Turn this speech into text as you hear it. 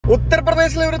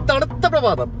ഉത്തർപ്രദേശിലെ ഒരു തണുത്ത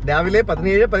പ്രഭാതം. രാവിലെ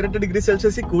 17-18 ഡിഗ്രി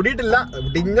സെൽഷ്യസിൽ കൂടിയിട്ടില്ല.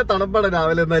 ഇടിഞ്ഞ തണുപ്പാണ്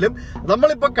രാവിലെ. എന്നാലും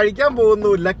നമ്മളിപ്പോ കഴിക്കാൻ പോകുന്നു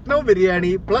ലക്നൗ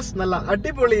ബിരിയാണി പ്ലസ് നല്ല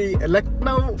അടിപൊളി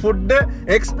ലക്നൗ ഫുഡ്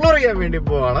എക്സ്പ്ലോർ ചെയ്യാൻ വേണ്ടി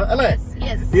പോവാണ് അല്ലെ?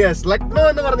 യെസ്. ലക്നൗ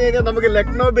എന്ന് പറഞ്ഞു കഴിഞ്ഞാൽ നമുക്ക്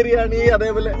ലക്നൗ ബിരിയാണി,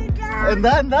 അതേപോലെ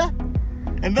എന്താ എന്താ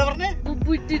എന്താ പറഞ്ഞേ,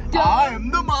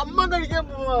 എന്തും അമ്മ കഴിക്കാൻ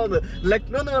പോവാന്ന്.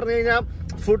 ലക്നൗ എന്ന് പറഞ്ഞു കഴിഞ്ഞാൽ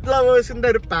ഫുഡ് ലവേഴ്സിന്റെ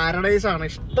ഒരു പാരഡൈസ് ആണ്.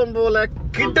 ഇഷ്ടം പോലെ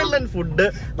കിടിലൻ ഫുഡ്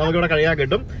നമുക്കിവിടെ കഴിയാൻ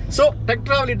കിട്ടും. സോ ടെക്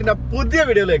ട്രാവൽ ഈറ്റിന്റെ പുതിയ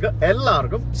വീഡിയോയിലേക്ക്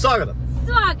എല്ലാവർക്കും സ്വാഗതം.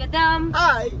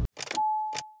 ഹായ്.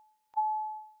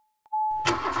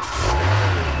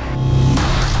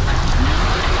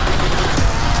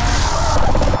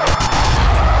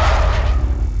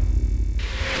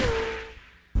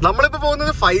 നമ്മളിപ്പോ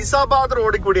പോകുന്നത് ഫൈസാബാദ്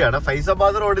റോഡിൽ കൂടിയാണ്.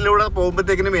 ഫൈസാബാദ് റോഡിലൂടെ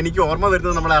പോകുമ്പോഴത്തേക്കിനും എനിക്ക് ഓർമ്മ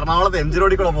വരുന്നത് നമ്മുടെ എറണാകുളത്ത് എം ജി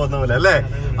റോഡിൽ കൂടെ പോകുന്ന പോലെ അല്ലെ?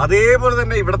 അതേപോലെ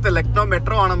തന്നെ ഇവിടുത്തെ ലക്നൗ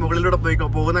മെട്രോ ആണ് മുകളിലൂടെ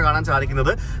പോകുന്ന കാണാൻ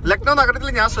സാധിക്കുന്നത്. ലക്നൗ നഗരത്തിൽ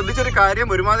ഞാൻ ശ്രദ്ധിച്ചൊരു കാര്യം,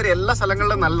 ഒരുമാതിരി എല്ലാ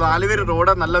സ്ഥലങ്ങളിലും നല്ല നാലുപേര്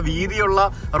റോഡ്, നല്ല വീതിയുള്ള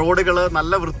റോഡുകള്,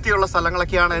 നല്ല വൃത്തിയുള്ള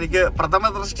സ്ഥലങ്ങളൊക്കെയാണ് എനിക്ക് പ്രഥമ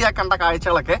ദൃഷ്ടിയാ കണ്ട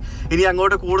കാഴ്ചകളൊക്കെ. ഇനി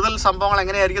അങ്ങോട്ട് കൂടുതൽ സംഭവങ്ങൾ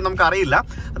എങ്ങനെയായിരിക്കും നമുക്ക് അറിയില്ല.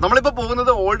 നമ്മളിപ്പോ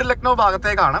പോകുന്നത് ഓൾഡ് ലക്നൗ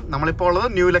ഭാഗത്തേക്കാണ്. നമ്മളിപ്പോ ഉള്ളത്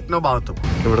ന്യൂ ലക്നൗ ഭാഗത്തും.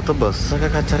 ഇവിടുത്തെ ബസ്സൊക്കെ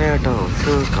കച്ചറയായിട്ടോ,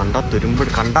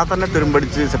 കണ്ടാ തന്നെ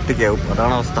തുരുമ്പടിച്ച് സെപ്റ്റിക്കാവും.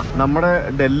 അതാണ് അവസ്ഥ. നമ്മുടെ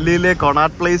ഡൽഹിയിലെ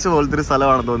കൊണാട്ട് പ്ലേസ് പോലത്തെ ഒരു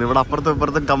സ്ഥലമാണെന്ന് തോന്നുന്നു. ഇവിടെ അപ്പുറത്തും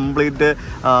ഇപ്പുറത്തും complete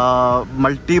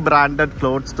multi branded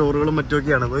cloth സ്റ്റോറുകളും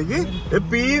മറ്റുമൊക്കെയാണ്.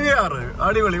 PVR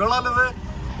അടിപൊളി കൊള്ളാലത്.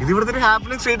 ഇത് ഇവിടുത്തെ ഒരു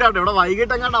ഹാപ്പനിങ് സ്ട്രീറ്റ് ആണ്. ഇവിടെ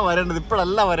വൈകിട്ട് എങ്ങാണ്ടാ വരേണ്ടത്,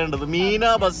 ഇപ്പോഴല്ല വരേണ്ടത്. മീന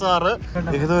ബസാർ,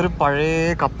 ഇതൊരു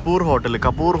പഴയ Kapoor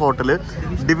hotel,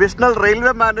 divisional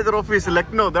railway manager office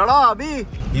Lucknow. ഇതാണോ അബി?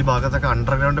 ഈ ഭാഗത്തൊക്കെ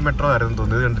അണ്ടർഗ്രൗണ്ട് മെട്രോ ആയിരുന്നു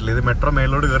തോന്നുന്നത്. കണ്ടില്ല, ഇത് മെട്രോ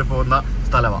മേലോട്ട് കയറി പോകുന്ന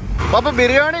സ്ഥലമാണ്. അപ്പൊ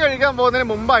ബിരിയാണി കഴിക്കാൻ പോകുന്നതിന്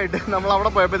മുമ്പായിട്ട് നമ്മൾ അവിടെ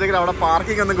പോയപ്പോഴത്തേക്കും അവിടെ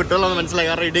പാർക്കിംഗ് ഒന്നും കിട്ടുമല്ലോ മനസ്സിലായി.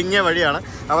 കാരണം ഇടുങ്ങിയ വഴിയാണ്.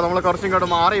 അപ്പൊ നമ്മൾ കുറച്ചും ഇങ്ങോട്ട്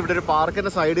മാറി ഇവിടെ ഒരു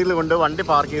പാർക്കിന്റെ സൈഡിൽ കൊണ്ട് വണ്ടി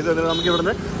പാർക്ക് ചെയ്തു. എന്നിട്ട് നമുക്ക്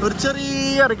ഇവിടുന്ന് ഒരു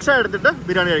ചെറിയ റിക്ഷ എടുത്തിട്ട്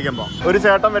ബിരിയാണി കഴിക്കാൻ പോകാം. ഒരു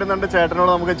ചേട്ടൻ വരുന്നുണ്ട്.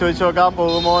 ചേട്ടനോട് നമുക്ക് ചോദിച്ചു നോക്കാൻ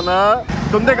പോകുമോ.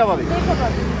 तुंदे कबाबी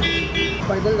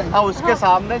उसके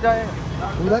सामने जाए,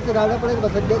 उधर से जाना पड़ेगा,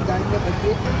 बस अड्डे जाएंगे,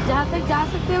 जहाँ तक जा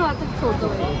सकते हैं वहाँ तक छोड़ दो.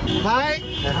 हाय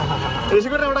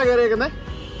ഋഷിക്കുട്ടൻ എവിടെ കയറിയേക്കുന്നത്?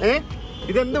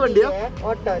 ഇതെന്ത് വണ്ടിയാ?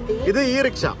 ഇത് ഈ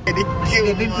റിക്ഷ.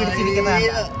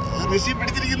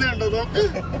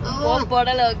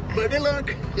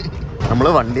 നമ്മള്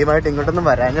വണ്ടിയുമായിട്ട് ഇങ്ങോട്ടൊന്നും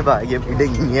വരാഞ്ഞ ഭാഗ്യം.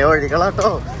 ഇടുങ്ങിയ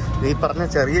വഴികളാട്ടോ. ഈ പറഞ്ഞ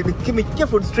ചെറിയ മിക്ക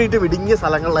ഫുഡ് സ്ട്രീറ്റും ഇടുങ്ങിയ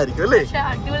സ്ഥലങ്ങളിലായിരിക്കും അല്ലേ?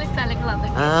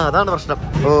 അതാണ് പ്രശ്നം.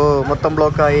 ഓ മൊത്തം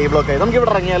ബ്ലോക്കായി. നമുക്ക്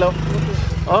ഇവിടെ ഇറങ്ങിയാലോ?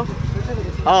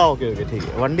 ഓക്കെ ठीक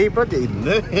है. വണ്ടി ഇപ്പൊ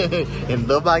ഇന്ന്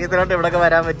എന്തോ ഭാഗ്യത്തിലോട്ട് ഇവിടെ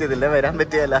വരാൻ പറ്റിയതില്ല, വരാൻ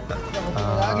പറ്റിയല്ല.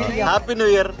 Happy new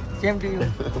year.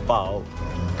 പാവം.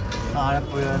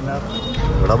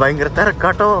 ഇവിടെ ഭയങ്കര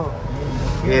തിരക്കാട്ടോ.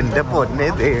 എന്റെ പൊന്നെ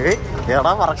ദേവേ,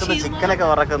 എടാ വറക്കുന്നത്, ചിക്കനൊക്കെ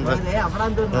വറക്കുന്നത്.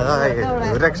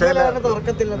 ഒരു രക്ഷയില്ല,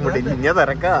 മുടിഞ്ഞ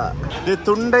തിരക്കാ.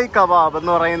 തുണ്ടൈ കബാബ്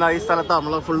എന്ന് പറയുന്ന ഈ സ്ഥലത്താണ്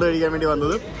നമ്മള് ഫുഡ് കഴിക്കാൻ വേണ്ടി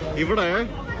വന്നത്.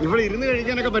 ഇവിടെ ഇരുന്ന്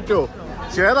കഴിക്കാനൊക്കെ പറ്റുമോ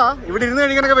ശ്വേതാ? ഇവിടെ ഇരുന്ന്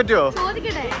കഴിക്കാനൊക്കെ പറ്റുമോ?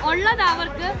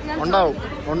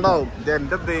 ഉണ്ടാവും.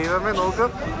 എന്റെ ദൈവമേ, നോക്ക്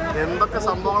എന്തൊക്കെ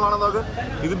സംഭവങ്ങളാണ് നോക്ക്.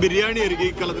 ഇത് ബിരിയാണി ആയിരിക്കും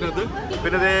ഈ കളത്തിനകത്ത്.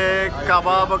 പിന്നെ ഇതേ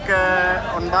കബാബൊക്കെ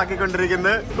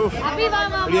ഉണ്ടാക്കിക്കൊണ്ടിരിക്കുന്നത്.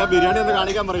 ആ ബിരിയാണി ഒന്ന്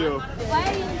കാണിക്കാൻ പറയുമോ?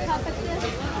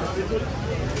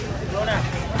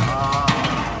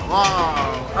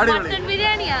 അടിപൊളി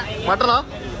മട്ടണോ?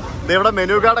 ഇവിടെ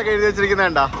മെനു കാർഡൊക്കെ എഴുതി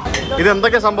വെച്ചിരിക്കുന്നേണ്ട. ഇത്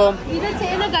എന്തൊക്കെ സംഭവം?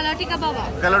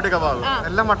 കലോട്ടി കബാബ്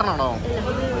എല്ലാം മട്ടണാണോ?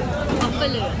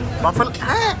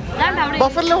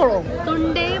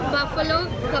 ബഫലോ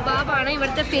കബാബാണ്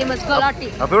ഇവിടുത്തെ ഫേമസ് ക്വാളിറ്റി.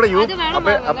 അപ്പൊ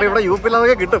ഇവിടെ യുപിയിൽ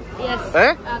അതൊക്കെ കിട്ടും.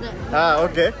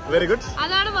 Okay, very good.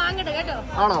 അതാണ് വാങ്ങട്ടെ കേട്ടോ.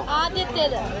 ആണോ?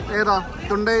 ആദ്യത്തേത് ഏതാ?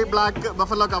 തുണ്ടൈ ബ്ലാക്ക്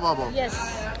ബഫലോ കബാബോ?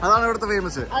 അതാണ് ഇവിടുത്തെ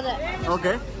ഫേമസ്.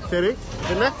 ഓക്കെ, ശരി.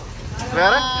 പിന്നെ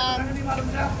വേറെ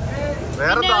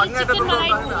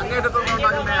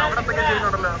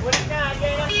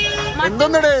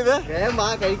എന്തൊന്നടേ ഇത്?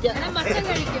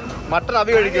 മട്ടൺ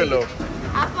അഭി കഴിക്കുമല്ലോ.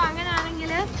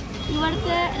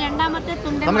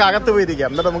 നമുക്ക് അകത്ത് പോയിരിക്കാം,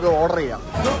 എന്നിട്ട് നമുക്ക് ഓർഡർ ചെയ്യാം.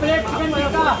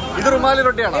 ഇത് റുമാലി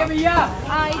റൊട്ടിയാണോ?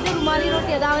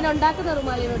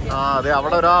 അതെ,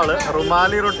 അവിടെ ഒരാള്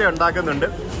റുമാലി റൊട്ടി ഉണ്ടാക്കുന്നുണ്ട്.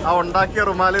 ആ ഉണ്ടാക്കിയ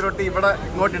റുമാലി റൊട്ടി ഇവിടെ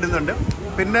ഇങ്ങോട്ട് ഇടുന്നുണ്ട്.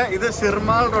 പിന്നെ ഇത്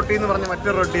സിർമാൽ റൊട്ടി എന്ന് പറഞ്ഞ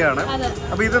മറ്റൊരു റൊട്ടിയാണ്.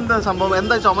 അപ്പൊ ഇതെന്താ സംഭവം?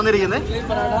 എന്താ ചുമന്നിരിക്കുന്നത്?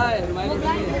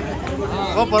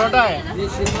 ഓ പൊറോട്ട.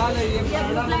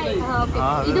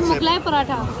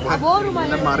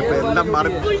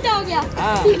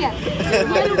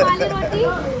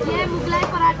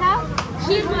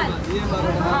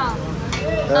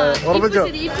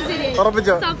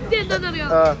 ഉറപ്പിച്ചോ? സത്യം എന്താണെന്നറിയോ?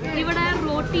 ഇവിടെ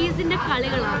റോട്ടീസിന്റെ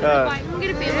കളികളാണ്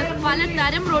ഭയങ്കര ഫേമസ്.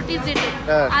 പലതരം റോട്ടീസ് ഉണ്ട്,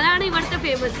 അതാണ് ഇവിടുത്തെ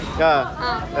ഫേമസ്.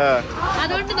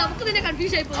 അതുകൊണ്ട് നമുക്ക് തന്നെ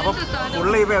കൺഫ്യൂഷൻ ആയി പോകും.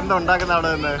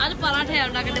 അത് പൊറാട്ടയാണ്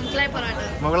ഉണ്ടാക്കുന്നത്,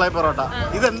 മുഗളായി പൊറോട്ട.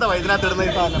 ഇതെന്താ ഇതിനകത്ത് ഇടുന്ന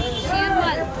ഈ സാധനം?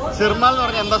 സിർമാൽ എന്ന്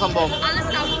പറഞ്ഞാൽ എന്താ സംഭവം? അത്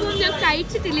സംഭവം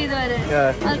കഴിച്ചിട്ടില്ല ഇതുവരെ,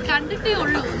 കണ്ടിട്ടേ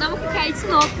ഉള്ളൂ. നമുക്ക്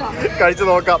കഴിച്ചു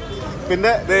നോക്കാം.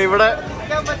 പിന്നെ ഇവിടെ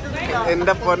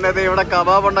എന്റെ പൊന്നെ ഇവിടെ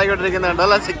കബാബ് ഉണ്ടാക്കിക്കൊണ്ടിരിക്കുന്നുണ്ട്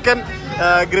അല്ല, ചിക്കൻ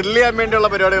ഗ്രില്ല് ചെയ്യാൻ വേണ്ടിയുള്ള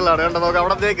പരിപാടികളാണ്. കണ്ടോ നോക്കാം,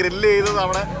 അവിടെ ഗ്രില്ല് ചെയ്തത്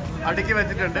അവിടെ അടുക്കി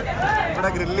വെച്ചിട്ടുണ്ട്. ഇവിടെ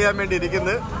ഗ്രില്ല് ചെയ്യാൻ വേണ്ടി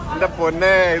ഇരിക്കുന്നത്. എന്റെ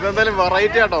പൊന്നെ ഇതെന്തായാലും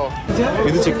വെറൈറ്റി ആട്ടോ.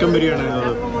 ഇത് chicken biryani.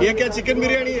 Chicken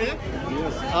biryani.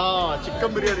 Chicken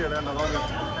ബിരിയാണിയാണ്. കണ്ടോ നോക്കാം,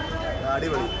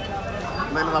 അടിപൊളി.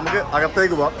 എന്തായാലും നമുക്ക്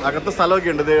അകത്തേക്ക് പോവാം. അകത്ത് സ്ഥലമൊക്കെ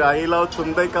ഉണ്ട്. ഐ ലവ്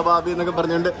തുണ്ടൈ കബാബി എന്നൊക്കെ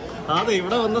പറഞ്ഞുകൊണ്ട് അതെ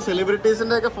ഇവിടെ വന്ന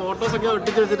സെലിബ്രിറ്റീസിന്റെ ഒക്കെ ഫോട്ടോസ് ഒക്കെ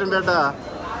ഒട്ടിച്ച് വെച്ചിട്ടുണ്ട് കേട്ടാ.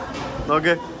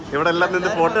 നോക്ക്, ഇവിടെ എല്ലാം നിന്ന്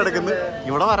ഫോട്ടോ എടുക്കുന്നു.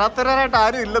 ഇവിടെ വരാത്തവരായിട്ട്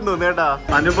ആരും ഇല്ലെന്ന് തോന്നുന്നു കേട്ടാ.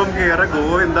 അനുപം ഖേർ,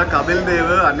 ഗോവിന്ദ, കപിൽ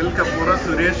ദേവ്, അനിൽ കപൂർ,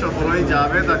 സുരേഷ് ഒബ്റോയ്,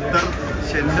 ജാവേദ് അക്തർ,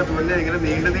 ഷെന്റെ മുന്നേ ഇങ്ങനെ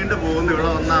നീണ്ടു പോകുന്നു. ഇവിടെ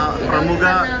വന്ന പ്രമുഖ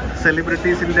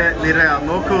സെലിബ്രിറ്റീസിന്റെ നിരയാ.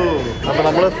 നോക്കൂ. അപ്പൊ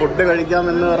നമ്മള് ഫുഡ്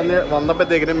കഴിക്കാമെന്ന് പറഞ്ഞ്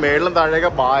വന്നപ്പോഴത്തേക്കിനും മേളിലും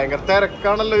താഴെയൊക്കെ ഭയങ്കര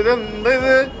തിരക്കാണല്ലോ. ഇത് എന്താ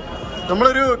ഇത്?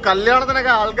 നമ്മളൊരു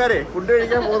കല്യാണത്തിനൊക്കെ ആൾക്കാരെ ഫുഡ്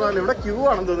കഴിക്കാൻ പോകുന്നതല്ല. ഇവിടെ ക്യൂ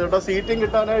ആണെന്ന് തോന്നുന്നു കേട്ടോ, സീറ്റിംഗ്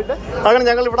കിട്ടാനായിട്ട്. അങ്ങനെ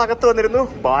ഞങ്ങൾ ഇവിടെ അകത്ത് വന്നിരുന്നു.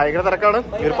 ഭയങ്കര തിരക്കാണ്.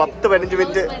 ഒരു 10-15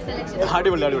 മിനിറ്റ്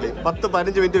അടിപൊളി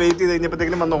 10-15 മിനിറ്റ് വെയിറ്റ് ചെയ്ത്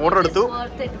കഴിഞ്ഞപ്പോഴത്തേക്കും വന്ന് ഓർഡർ എടുത്തു.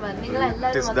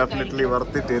 Definitely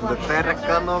worth it. എന്ത്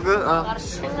തിരക്കാൻ നോക്ക്.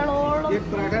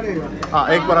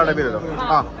 എഗ് പൊറാട്ട പേരല്ലോ.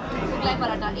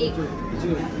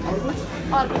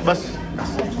 ബസ്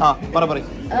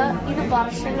ഇത്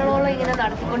വർഷങ്ങളോളം ഇങ്ങനെ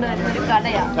നടത്തിക്കൊണ്ട് വരുന്ന ഒരു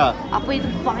കടയാണ്. അപ്പൊ ഇത്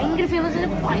ഭയങ്കര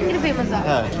ഫേമസ്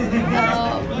ആണ്.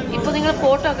 ഇപ്പൊ നിങ്ങൾ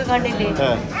ഫോട്ടോ ഒക്കെ കണ്ടില്ലേ?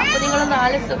 അപ്പൊ നിങ്ങളൊന്ന്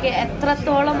ആലോചിച്ചൊക്കെ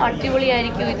എത്രത്തോളം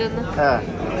അടിപൊളിയായിരിക്കും ഇതൊന്ന്.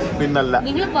 പിന്നല്ല,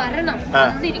 നിങ്ങൾ വരണം,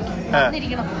 വന്നിരിക്കണം.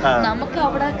 നമുക്ക്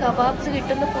അവിടെ കബാബ്സ്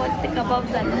കിട്ടുന്ന പോലത്തെ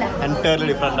കബാബ്സ് അല്ല,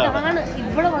 ആണ്.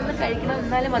 ഇവിടെ വന്ന് കഴിക്കണം,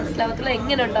 എന്നാലും മനസ്സിലാവത്തില്ല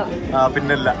എങ്ങനെ ഉണ്ടാവും.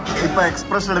 പിന്നല്ല, ഇപ്പൊ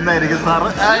എക്സ്പ്രഷൻ ഇടുന്നായിരിക്കും സാറ്.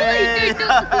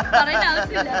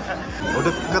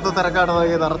 ഒടുക്കത്തെ തിരക്കാണ്.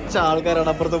 നിറച്ച ആൾക്കാരാണ്.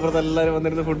 അപ്പുറത്ത് എല്ലാവരും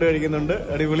വന്നിരുന്ന് ഫുഡ് കഴിക്കുന്നുണ്ട്.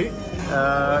 അടിപൊളി.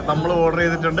 നമ്മൾ ഓർഡർ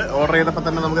ചെയ്തിട്ടുണ്ട്. ഓർഡർ ചെയ്തപ്പോ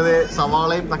തന്നെ നമുക്കത്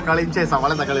സവാളയും തക്കാളിയും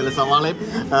സവാളയും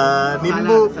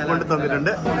നിമ്പു കൊണ്ട്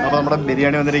തന്നിട്ടുണ്ട്. അപ്പൊ നമ്മുടെ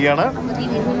ബിരിയാണി വന്നിരിക്കുകയാണ്.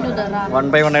 1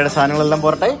 by 1 ആയിട്ട് സാധനങ്ങളെല്ലാം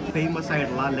പോരട്ടെ. ഫേമസ്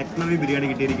ആയിട്ടുള്ള ലക്നൗവി ബിരിയാണി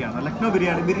കിട്ടിയിരിക്കുകയാണ്. ലക്നൗ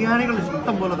ബിരിയാണികൾ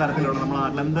ഇഷ്ടം പോലെ തരത്തിലുള്ള നമ്മുടെ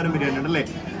ലന്തരം ബിരിയാണി ഉണ്ട് അല്ലേ?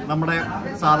 നമ്മുടെ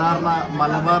സാധാരണ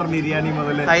മലബാർ ബിരിയാണി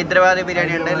മുതൽ ഹൈദരാബാദ്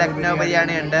ബിരിയാണി ഉണ്ട്, ലക്നൗ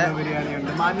ബിരിയാണി ഉണ്ട്,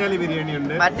 മാഞ്ഞാലി ബിരിയാണി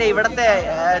ഉണ്ട്, മറ്റേ ഇവിടത്തെ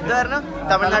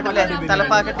തമിഴ്നാട്ടിലെ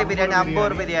തലപ്പാക്കട്ടി ബിരിയാണി,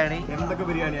 അമ്പൂർ ബിരിയാണി. എന്തൊക്കെ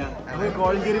ബിരിയാണിയാ അത്?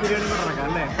 കോഴഞ്ചേരി ബിരിയാണി കൂടെ നടക്കാം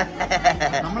അല്ലേ?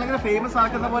 നമ്മളിങ്ങനെ ഫേമസ്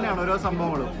ആക്കുന്ന പോലെയാണ് ഓരോ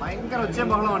സംഭവങ്ങളും. ഭയങ്കര ഒച്ചയും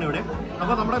ബഹളമാണ് ഇവിടെ.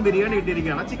 അപ്പൊ നമ്മുടെ ബിരിയാണി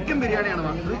കിട്ടിയിരിക്കുകയാണ്. ചിക്കൻ ബിരിയാണിയാണ്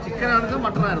വന്നത്. ചിക്കൻ ആയിരുന്നു,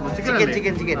 മട്ടൺ ആയിരുന്നു?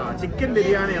 ചിക്കൻ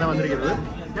ബിരിയാണിയാണ് വന്നിരിക്കുന്നത്.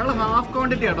 ഞങ്ങൾ ഹാഫ്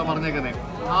ക്വാണ്ടിറ്റി ആട്ടോ പറഞ്ഞേക്കുന്നത്.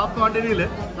 ഹാഫ് ക്വാണ്ടിറ്റിയിൽ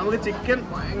നമുക്ക് ചിക്കൻ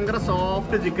ഭയങ്കര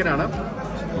സോഫ്റ്റ് ചിക്കനാണ്.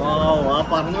 ആ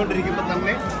പറഞ്ഞുകൊണ്ടിരിക്കുമ്പോ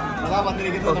തന്നെ അതാ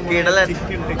വന്നിരിക്കുന്നത്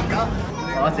ചിക്കൻ ടിക്ക.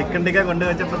 ആ ചിക്കൻ ടിക്ക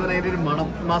കൊണ്ടുവച്ചപ്പോ തന്നെ അതിന്റെ ഒരു മണം.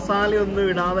 മസാലയൊന്നും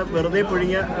ഇടാതെ വെറുതെ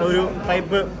പുഴുങ്ങിയ ഒരു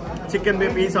ടൈപ്പ് ചിക്കൻ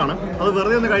പീസാണ്. അത്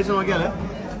വെറുതെ ഒന്ന് കഴിച്ചു നോക്കിയാൽ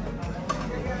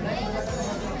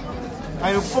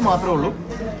അതിന് ഉപ്പ് മാത്രമേ ഉള്ളൂ.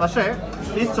 പക്ഷേ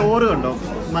ഈ ചോറ് കണ്ടോ,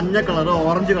 മഞ്ഞ colour,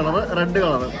 orange colour, red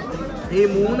colour, ഈ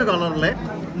 3 കളറിലെ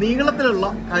നീളത്തിലുള്ള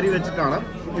അരി വെച്ചിട്ടാണ്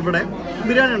ഇവിടെ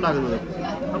ബിരിയാണി ഉണ്ടാക്കുന്നത്.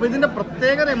 അപ്പൊ ഇതിന്റെ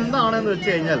പ്രത്യേകത എന്താണെന്ന് വെച്ച്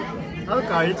കഴിഞ്ഞാൽ അത്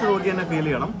കഴിച്ചു നോക്കി തന്നെ ഫീൽ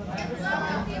ചെയ്യണം.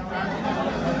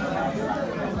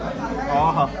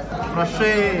 ആഹാ,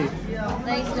 ഫ്രഷേ,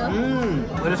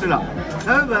 ഒരു ശില.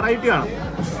 അത് വെറൈറ്റി ആണ്.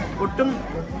 ഒട്ടും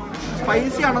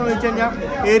സ്പൈസി ആണെന്ന് വെച്ച് കഴിഞ്ഞാൽ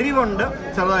എരിവുണ്ട്,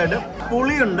 ചെറുതായിട്ട്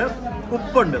പുളിയുണ്ട്,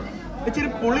 ഉപ്പുണ്ട്. ഇച്ചിരി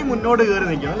പുളി മുന്നോട്ട് കയറി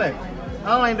നിൽക്കും അല്ലേ?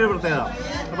 അതാണ് അതിൻ്റെ ഒരു പ്രത്യേകത.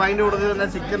 അപ്പോൾ അതിൻ്റെ കൂടെ തന്നെ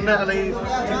ചിക്കൻ്റെ അല്ലെങ്കിൽ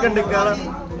ചിക്കൻ ടിക്കാറ്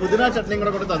പുതിന ചട്നിയും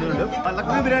കൂടെ കൊണ്ട് തന്നിട്ടുണ്ട്.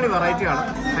 ലക്നൗ ബിരിയാണി വെറൈറ്റി ആണ്.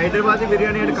 ഹൈദരാബാദ്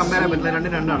ബിരിയാണിയായിട്ട് കമ്പയർ ചെയ്യാൻ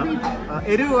പറ്റില്ല. രണ്ടാണ്.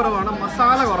 എരിവ് കുറവാണ്,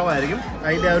 മസാല കുറവായിരിക്കും.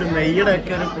 അതിൻ്റെ ആ ഒരു നെയ്യുടെ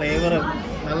ഒക്കെ ഒരു ഫ്ലേവർ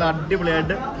നല്ല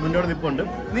അടിപൊളിയായിട്ട് മുന്നോട്ട് നിൽപ്പുണ്ട്.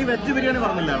 നീ വെജ് ബിരിയാണി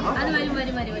പറഞ്ഞില്ലായിരുന്നോ?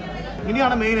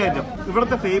 ഇനിയാണ് മെയിൻ ഐറ്റം.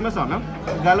 ഇവിടുത്തെ ഫേമസ് ആണ്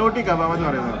ഗലോട്ടി കബാബ് എന്ന്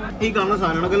പറയുന്നത്. ഈ കാണുന്ന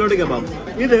സാധനമാണ് ഗലോട്ടി കബാബ്.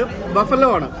 ഇത് ബഫലോ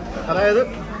ആണ്, അതായത്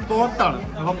പോത്താണ്.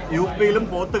 അപ്പം UP-യിലും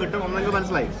പോത്ത് കിട്ടും എന്നെങ്കിൽ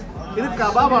മനസ്സിലായി. ഇത്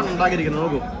കബാബാണ് ഉണ്ടാക്കിയിരിക്കുന്നത്.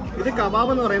 നോക്കൂ, ഇത് കബാബ്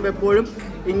എന്ന് പറയുമ്പോൾ എപ്പോഴും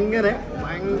ഇങ്ങനെ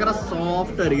ഭയങ്കര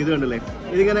സോഫ്റ്റ് ആയിരിക്കും. ഇത് കണ്ടില്ലേ?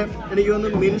 ഇതിങ്ങനെ എനിക്ക്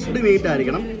തോന്നുന്നു മിൻസ്ഡ് മീറ്റ്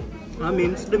ആയിരിക്കണം. ആ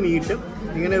മിൻസ്ഡ് മീറ്റ്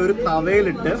ഇങ്ങനെ ഒരു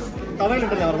തവയിലിട്ടല്ലേ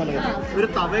ഒരു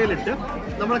തവയിലിട്ട്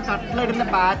നമ്മളെ കട്ട്ലറ്റിന്റെ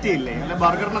പാറ്റി ഇല്ലേ, അല്ലെ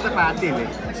ബർഗറിനത്തെ പാറ്റി ഇല്ലേ,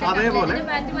 അതേപോലെ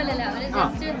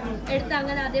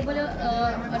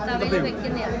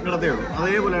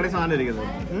അതേപോലെയാണ് ഈ സാധനം ഇരിക്കുന്നത്.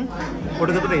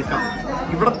 കൊടുക്കത്തെ ടേസ്റ്റാണ്.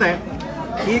 ഇവിടുത്തെ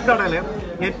ഈ കടയില്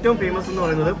ഏറ്റവും ഫേമസ് എന്ന്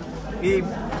പറയുന്നത് ഈ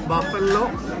ബഫല്ലോ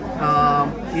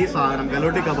ഈ സാധനം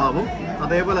ഗലോട്ടി കബാബും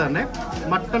അതേപോലെ തന്നെ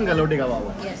മട്ടൺ ഗലോട്ടി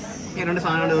കബാബും. ഈ 2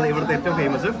 സാധനമാണ് ഇവിടുത്തെ ഏറ്റവും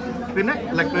ഫേമസ്. പിന്നെ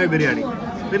ലക്നൗ ബിരിയാണി.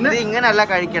 പിന്നെ ഇങ്ങനെയല്ല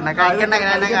കഴിക്കേണ്ട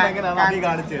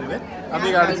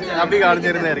അബി കാണിച്ചു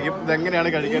തരുന്നതായിരിക്കും ഇതെങ്ങനെയാണ്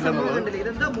കഴിക്കേണ്ടതെന്നുള്ളത്.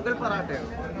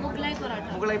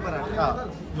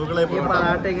 മുഗളായി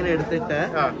പൊറാട്ട ഇങ്ങനെ എടുത്തിട്ട്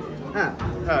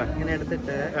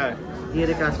ഈ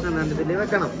ഒരു കഷ്ണം ഇതിൽ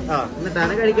വെക്കണം,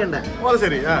 എന്നിട്ടാണ് കഴിക്കണ്ടേ.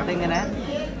 ശരി, ഇങ്ങനെ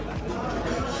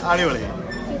അടിപൊളി.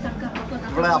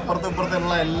 ഇവിടെ അപ്പുറത്തും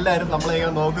ഇപ്പുറത്തുള്ള എല്ലാവരും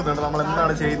നമ്മളിങ്ങനെ നോക്കുന്നുണ്ട്, നമ്മൾ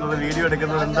എന്താണ് ചെയ്യുന്നത്, വീഡിയോ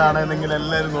എടുക്കുന്നത് എന്താണെന്നെങ്കിലും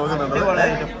എല്ലാവരും നോക്കുന്നുണ്ട്.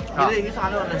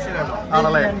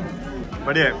 ആണല്ലേ,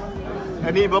 പടിയേ.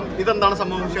 ഇനിയിപ്പം ഇതെന്താണ്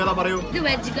സംഭവം ശ്വേത പറയൂ.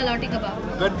 Veg galouti kebab.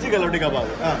 Veg galouti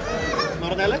kebab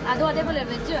പറഞ്ഞാല് അതും അതേപോലെ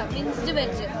വെജ് മിക്സ്ഡ്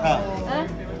വെജ്.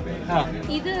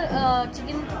 ഇത്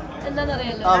ചിക്കൻ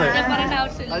എന്താണെന്നറിയാലോ, ഞാൻ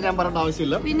പറയേണ്ട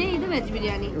ആവശ്യമില്ല. പിന്നെ ഇത് വെജ്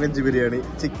ബിരിയാണി. വെജ് ബിരിയാണി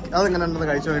അതെങ്ങനെ ഉണ്ടെന്ന്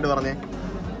കഴിച്ചു നോക്കിട്ട് പറഞ്ഞേ.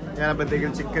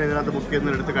 ഞാനപ്പോഴത്തേക്കും ചിക്കൻ ഇതിനകത്ത് ബുക്ക്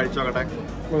ചെയ്യുന്ന എടുത്ത് കഴിച്ചു നോക്കട്ടെ.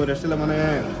 രക്ഷയില്ല മോനെ,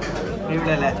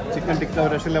 ചിക്കൻ ടിക്ക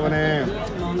രക്ഷയില്ല മോനെ,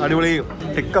 അടിപൊളി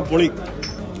ടിക്ക പൊളി.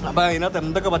 അപ്പൊ അതിനകത്ത്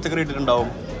എന്തൊക്കെ പച്ചക്കറി ഇട്ടിട്ടുണ്ടാവും?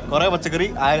 കുറെ പച്ചക്കറി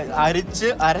അരച്ച്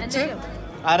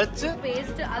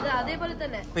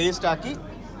പേസ്റ്റ് ആക്കി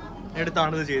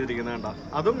എടുത്താണ് ഇത് ചെയ്തിരിക്കുന്നത്. കണ്ട,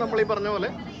 അതും നമ്മൾ ഈ പറഞ്ഞ പോലെ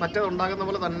മറ്റേത് ഉണ്ടാക്കുന്ന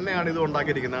പോലെ തന്നെയാണ് ഇത്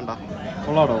ഉണ്ടാക്കിയിരിക്കുന്നത്. കണ്ട,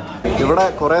 കൊള്ളാടോ. ഇവിടെ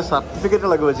കുറെ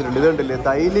സർട്ടിഫിക്കറ്റുകളൊക്കെ വെച്ചിട്ടുണ്ട്. ഇതുണ്ടല്ലേ,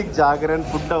 Dainik Jagaran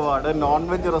food award, non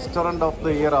veg restaurant of the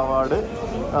year award,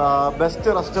 best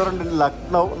restaurant in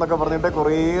Lucknow എന്നൊക്കെ പറഞ്ഞിട്ട്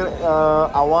കുറേ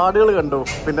അവാർഡുകൾ കണ്ടു.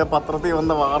 പിന്നെ പത്രത്തിൽ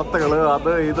വന്ന വാർത്തകൾ,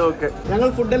 അത് ഇതൊക്കെ. ഞങ്ങൾ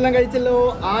ഫുഡെല്ലാം കഴിച്ചല്ലോ.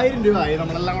 1000 രൂപയായി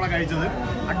നമ്മളെല്ലാം കൂടെ കഴിച്ചത്.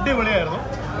 അടിപൊളിയായിരുന്നു.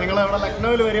 നിങ്ങൾ ഇവിടെ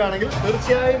ലക്നൗവിൽ വരികയാണെങ്കിൽ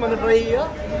തീർച്ചയായും വന്ന് ട്രൈ ചെയ്യുക.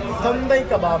 തുണ്ടൈ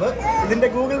കബാബ്. ഇതിന്റെ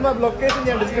ഗൂഗിൾ മാപ്പ് ലൊക്കേഷൻ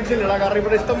ഞാൻ ഡിസ്ക്രിപ്ഷനിൽ ഇടാം, കാരണം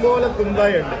ഇവിടെ ഇഷ്ടംപോലെ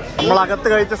തുണ്ടായി ഉണ്ട്. നമ്മളകത്ത്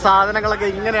കഴിച്ച സാധനങ്ങളൊക്കെ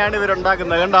ഇങ്ങനെയാണ്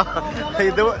ഇവരുണ്ടാക്കുന്നത്. കണ്ടോ,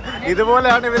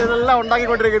 ഇതുപോലെയാണ് ഇവരിതെല്ലാം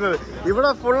ഉണ്ടാക്കിക്കൊണ്ടിരിക്കുന്നത്.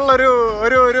 ഇവിടെ ഫുൾ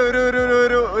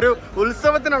ഒരു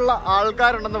ഉത്സവത്തിനുള്ള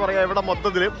ആൾക്കാരുണ്ടെന്ന് പറയാം ഇവിടെ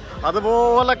മൊത്തത്തിൽ.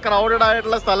 അതുപോലെ ക്രൗഡഡ്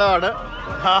ആയിട്ടുള്ള സ്ഥലമാണ്.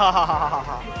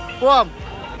 പോവാം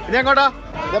ഇനി അങ്ങോട്ടാ.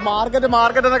 ഇത്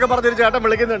മാർക്കറ്റ് എന്നൊക്കെ പറഞ്ഞൊരു ചേട്ടൻ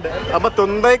വിളിക്കുന്നുണ്ട്. അപ്പൊ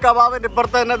തുണ്ടൈ കബാബിന്റെ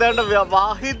ഇപ്പുറത്ത് തന്നെ വേണ്ട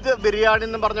വാഹിദ് ബിരിയാണി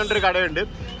എന്ന് പറഞ്ഞോണ്ടൊരു കടയുണ്ട്.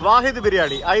 വാഹിദ്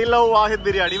ബിരിയാണി, ഐ ലവ് വാഹിദ്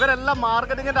ബിരിയാണി. ഇവരെല്ലാം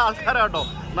മാർക്കറ്റിങ്ങിന്റെ ആൾക്കാരാട്ടോ,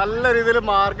 നല്ല രീതിയിൽ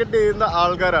മാർക്കറ്റ് ചെയ്യുന്ന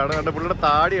ആൾക്കാരാണ്. കണ്ടോ, പുള്ളിയുടെ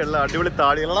താടിയുള്ള അടിപൊളി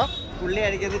താടിയുള്ള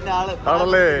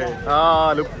ആണല്ലേ.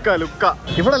 ലുക്ക.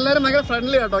 ഇവിടെ എല്ലാരും ഭയങ്കര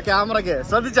ഫ്രണ്ട്ലി ആട്ടോ ക്യാമറക്ക്.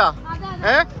 ശ്രദ്ധിച്ചാ?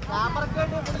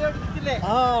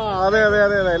 അതെ,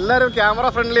 എല്ലാരും ക്യാമറ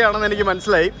ഫ്രണ്ട്ലി ആണെന്ന് എനിക്ക്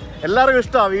മനസ്സിലായി. എല്ലാവർക്കും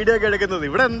ഇഷ്ടമാണ് വീഡിയോ ഒക്കെ എടുക്കുന്നത്.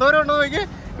 ഇവിടെ എന്തോരം ഉണ്ടോ നോക്കി.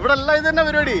 ഇവിടെ എല്ലാം ഇത് തന്നെ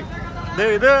പരിപാടി.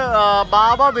 ഇത്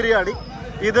ബാബ ബിരിയാണി,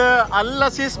 ഇത് അൽ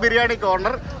അസീസ് ബിരിയാണി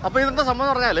കോർണർ. അപ്പൊ ഇതെന്താ സംഭവം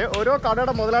എന്ന് പറഞ്ഞാല് ഓരോ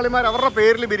കടയുടെ മുതലാളിമാർ അവരുടെ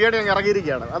പേരിൽ ബിരിയാണി അങ്ങ്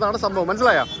ഇറങ്ങിയിരിക്കുകയാണ്. അതാണ് സംഭവം.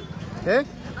 മനസ്സിലായോ?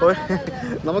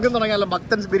 നമുക്കും തുടങ്ങിയല്ലോ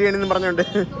ഭക്തൻസ് ബിരിയാണി എന്ന് പറഞ്ഞോണ്ട്.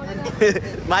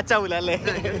 മാച്ചാവൂല അല്ലേ?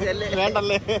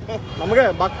 വേണ്ടല്ലേ? നമുക്ക്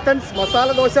ഭക്തൻസ് മസാല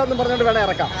ദോശ എന്ന് പറഞ്ഞോണ്ട് വേണേ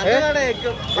ഇറക്കാം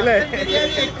അല്ലേ?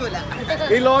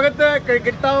 ഈ ലോകത്ത്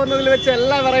കിട്ടാവുന്നതിൽ വെച്ച്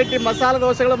എല്ലാ വെറൈറ്റി മസാല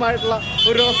ദോശകളുമായിട്ടുള്ള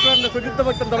ഒരു റെസ്റ്റോറന്റ് സുജിത്ത്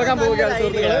ഭക്തൻ തുടങ്ങാൻ പോവുകയാണ്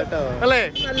സുഹൃത്തുക്കളെ, അല്ലേ?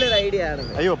 നല്ലൊരു ഐഡിയ ആണ്.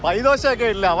 അയ്യോ, പൈദോശയൊക്കെ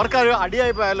ഇല്ല, അവർക്കൊരു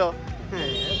അടിയായി പോയാലോ.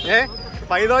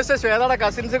 പൈദോശ ശ്വേതയുടെ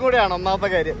കസിൻസും കൂടെയാണ് ഒന്നാമത്തെ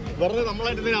കാര്യം. വെറുതെ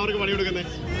നമ്മളായിട്ട് അവർക്ക് പണി കൊടുക്കുന്നത്.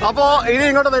 അപ്പോ ഇനി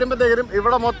ഇങ്ങോട്ട് വരുമ്പോഴത്തേക്കും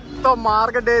ഇവിടെ മൊത്തം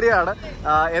മാർക്കറ്റ് ഏരിയ ആണ്.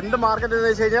 എന്ത് മാർക്കറ്റ് എന്ന്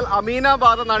വെച്ച് കഴിഞ്ഞാൽ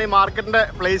അമീനാബാദ് എന്നാണ് ഈ മാർക്കറ്റിന്റെ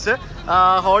പ്ലേസ്.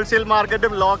 ഹോൾസെയിൽ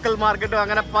മാർക്കറ്റും ലോക്കൽ മാർക്കറ്റും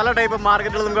അങ്ങനെ പല ടൈപ്പ്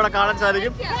മാർക്കറ്റുകൾ നമുക്ക് ഇവിടെ കാണാൻ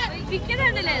സാധിക്കും.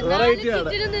 വെറൈറ്റി ആണ്.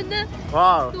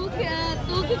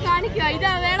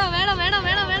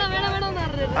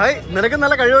 നിനക്ക്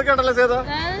നല്ല കഴിവൊക്കെ ഉണ്ടല്ലോ സേത.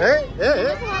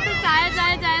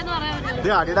 ഇത്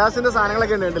അഡിഡാസിന്റെ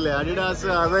സാധനങ്ങളൊക്കെ ഉണ്ടല്ലേ? അഡിഡാസ്,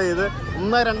 അത് ഇത്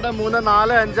 1 2 3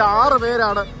 4 5 6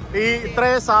 പേരാണ് ഈ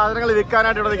ഇത്രയും സാധനങ്ങൾ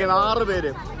വിൽക്കാനായിട്ട് ഇവിടെ നിൽക്കുന്നത്. 6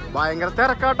 പേര്. ഭയങ്കര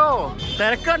തിരക്കാട്ടോ.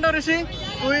 തിരക്കുണ്ടോ ഋഷി?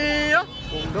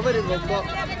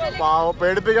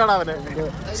 പേടിപ്പിക്കണം അവന്.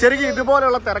 ശരിക്കും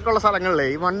ഇതുപോലെയുള്ള തിരക്കുള്ള സ്ഥലങ്ങളിലെ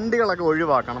ഈ വണ്ടികളൊക്കെ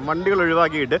ഒഴിവാക്കണം. വണ്ടികൾ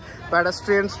ഒഴിവാക്കിയിട്ട്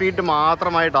പെഡസ്ട്രിയൻ സ്ട്രീറ്റ്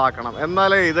മാത്രമായിട്ടാക്കണം.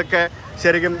 എന്നാലേ ഇതൊക്കെ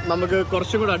ശരിക്കും നമുക്ക്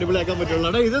കുറച്ചും കൂടെ അടിപൊളിയാക്കാൻ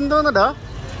പറ്റുള്ളൂ. ഇതെന്തോന്നടാ,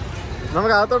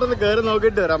 നമുക്ക് അകത്തോട്ടൊന്ന് കയറി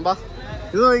നോക്കിയിട്ട് വരാം. ബാ,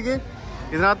 ഇത് നോക്കി.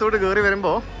 ഇതിനകത്തോട്ട് കയറി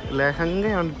വരുമ്പോ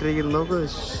ലെഹങ്കയാണ് ഇട്ടിരിക്കുന്നത്. നോക്ക്,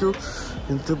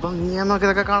 എന്ത് ഭംഗിയാന്നൊക്കെ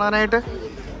ഇതൊക്കെ കാണാനായിട്ട്.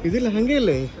 ഇത്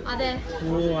ലെഹങ്കയല്ലേ?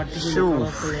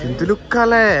 എന്ത്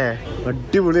ലുക്കല്ലേ,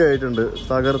 അടിപൊളിയായിട്ടുണ്ട്,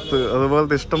 തകർത്ത്.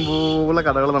 അതുപോലത്തെ ഇഷ്ടംപോലെ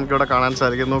കടകൾ നമുക്കിവിടെ കാണാൻ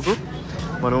സാധിക്കും. നോക്കൂ,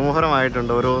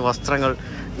 മനോഹരമായിട്ടുണ്ട് ഓരോ വസ്ത്രങ്ങൾ.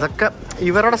 ഇതൊക്കെ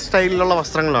ഇവരുടെ സ്റ്റൈലിലുള്ള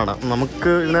വസ്ത്രങ്ങളാണ്.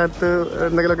 നമുക്ക് ഇതിനകത്ത്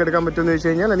എന്തെങ്കിലുമൊക്കെ എടുക്കാൻ പറ്റുമെന്ന് ചോദിച്ചു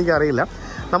കഴിഞ്ഞാൽ എനിക്കറിയില്ല.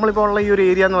 നമ്മളിപ്പോൾ ഉള്ള ഈ ഒരു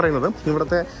ഏരിയ എന്ന് പറയുന്നത്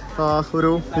ഇവിടുത്തെ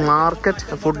ഒരു മാർക്കറ്റ്,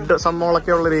 ഫുഡ്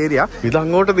സംഭവങ്ങളൊക്കെ ഉള്ളൊരു ഏരിയ. ഇത്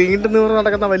അങ്ങോട്ട് നീണ്ടു നീർന്ന്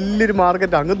നടക്കുന്ന വലിയൊരു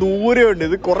മാർക്കറ്റ്. അങ്ങ് ദൂരെ ഉണ്ട്.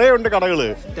 ഇത് കുറെ ഉണ്ട് കടകള്.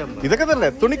 ഇതൊക്കെ തന്നെ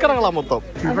തുണിക്കടകളാ മൊത്തം.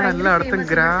 ഇവിടെ എല്ലായിടത്തും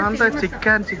ഗ്രാൻഡ്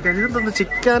ചിക്കൻ. ഇതെന്താ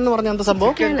ചിക്കൻ എന്ന് പറഞ്ഞാൽ എന്താ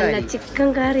സംഭവം?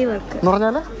 ചിക്കൻകാരി വർക്ക് എന്ന്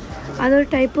പറഞ്ഞാല് അതൊരു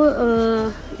ടൈപ്പ്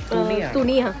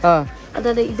തുണിയാ.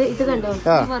 അതെ, ഇത് കണ്ടോ,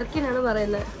 വർക്കിനാണ്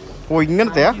പറയുന്നത്. ഓ,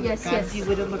 ഇങ്ങനത്തെയാ?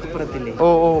 ഓ,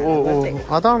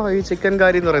 അതാണോ ഈ ചിക്കൻ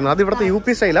കാരി എന്ന് പറയുന്നത്? അത് ഇവിടുത്തെ UP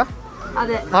സ്റ്റൈലാ?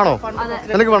 ആണോ?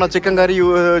 നിനക്ക് വേണോ ചിക്കൻ കറി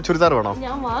ചുരിദാർ വേണോ?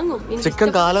 ചിക്കൻ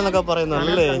കാലെന്നൊക്കെ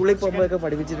പറയുന്നല്ലേ?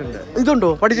 ഇതുണ്ടോ?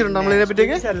 പഠിച്ചിട്ടുണ്ടോ നമ്മളിതിനെ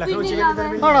പറ്റിയൊക്കെ?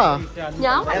 ആണോ?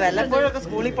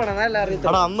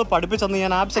 അന്ന് പഠിപ്പിച്ചന്ന്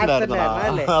ഞാൻ ആബ്സെന്റ് ആയിരുന്നു.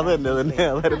 അത് തന്നെ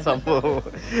അതായിരുന്നു സംഭവം.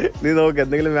 നീ നോക്ക്,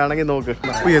 എന്തെങ്കിലും വേണമെങ്കിൽ നോക്ക്.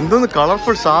 എന്തോന്ന്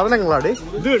കളർഫുൾ സാധനങ്ങളാടി.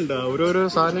 ഇത് കണ്ടോ ഓരോരോ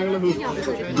സാധനങ്ങൾ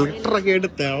ഗ്ലിറ്ററൊക്കെ ആയിട്ട്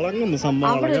തിളങ്ങുന്ന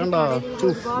സംഭവങ്ങൾ കണ്ടോ?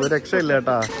 ഒരു രക്ഷയില്ല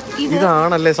കേട്ടാ.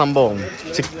 ഇതാണല്ലേ സംഭവം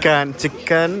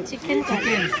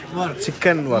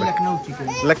chicken work,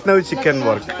 Lucknow chicken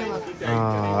work.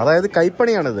 അതായത്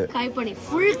കൈപ്പണിയാണിത്.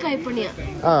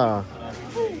 ആ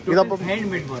ഇതപ്പം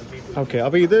ഓക്കെ.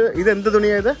 അപ്പൊ ഇത് എന്ത്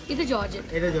തുണിയായത്?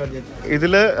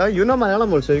 ഇതില് you know Malayalam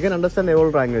also you can understand all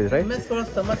language right?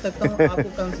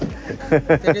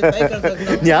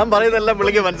 ഞാൻ പറയുന്നതെല്ലാം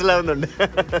പുള്ളിക്ക് മനസ്സിലാവുന്നുണ്ട്.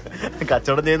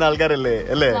 കച്ചവടം ചെയ്യുന്ന ആൾക്കാരല്ലേ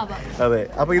അല്ലേ? അതെ.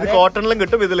 അപ്പൊ ഇത് കോട്ടണിലും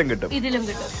കിട്ടും ഇതിലും കിട്ടും.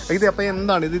 ഇത് അപ്പൊ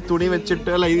എന്താണ് ഇത്? തുണി വെച്ചിട്ട്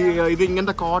അല്ല, ഇത്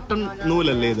ഇങ്ങനത്തെ കോട്ടൺ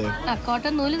നൂലല്ലേ? ഇത്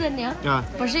കോട്ടൺ നൂല് തന്നെയാ,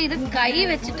 പക്ഷെ ഇത് കൈ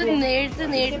വെച്ചിട്ട്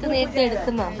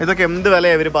എടുക്കുന്ന. ഇതൊക്കെ എന്ത്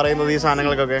വിലയാ ഇവര് പറയുന്നത് ഈ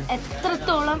സാധനങ്ങൾക്കൊക്കെ?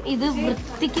 എത്രത്തോളം ഇത്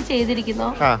വൃത്തിക്ക് ചെയ്തിരിക്കുന്നു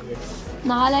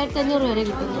 4500 വരെ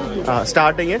കിട്ടുന്നു.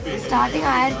 സ്റ്റാർട്ടിങ്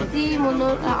 1300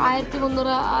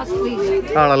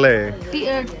 ആണല്ലേ?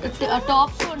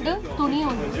 ടോപ്സും ഉണ്ട്, തുണിയും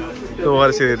ഉണ്ട്.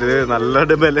 ശരി, നല്ല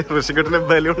ഋഷിക്കുട്ടിന്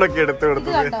ബലൂണൊക്കെ എടുത്തു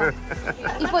കൊടുത്തു.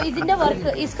 ഇപ്പൊ ഇതിന്റെ വർക്ക്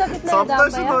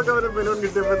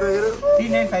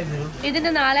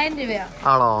ഇതിന്റെ 4000 രൂപയാ.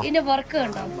 ആണോ? ഇതിന്റെ വർക്ക്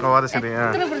കണ്ടോ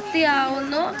എത്ര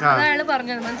വൃത്തിയാവുന്നു? അതാണ്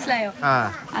പറഞ്ഞത്, മനസ്സിലായോ?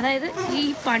 അതായത് ഈ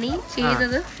പണി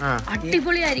ചെയ്തത്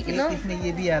അടിപൊളിയായിരിക്കുന്നു.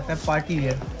 Party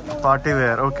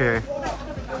wear. ഓക്കെ,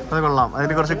 അത് കൊള്ളാം.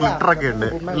 അതിന് കുറച്ച് ഗ്ലിറ്റർ ഒക്കെ ഉണ്ട്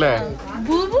അല്ലേ?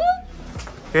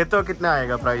 ये तो कितना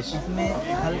आएगा प्राइस? इसमें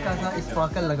हल्का सा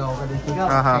स्पार्कल लगा होगा, देखिए।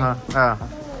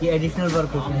 ये एडिशनल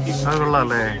वर्क होते हैं।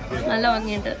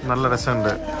 നല്ല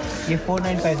രസമുണ്ട്. ये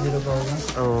 4950 का होगा.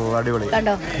 ഓ അടിപൊളി.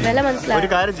 ഒരു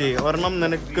കാര്യം ചെയ്യ്, ഒരെണ്ണം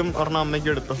നിനക്കും ഒരെണ്ണം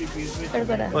അമ്മയ്ക്കും എടുത്തോ.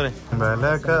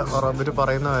 വിലയൊക്കെ അവര്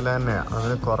പറയുന്ന വില തന്നെയാ,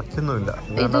 അതിന് കുറയ്ക്കുന്നില്ല.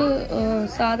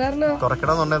 സാധാരണ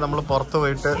കുറയ്ക്കണമെന്നുണ്ടെങ്കിൽ നമ്മൾ പുറത്ത്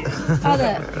പോയിട്ട്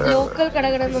ലോക്കൽ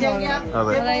കടകളിൽ.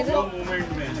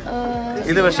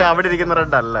 ഇത് പക്ഷെ അവിടെ ഇരിക്കുന്ന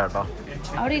റെഡ് അല്ല കേട്ടോ.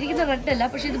 അവിടെ ഇരിക്കുന്ന റെഡ് അല്ല,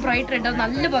 പക്ഷെ ഇത് ബ്രൈറ്റ് റെഡ്,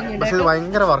 നല്ല ഭംഗിയുണ്ട്. പക്ഷെ ഇത്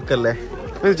ഭയങ്കര വർക്കല്ലേ?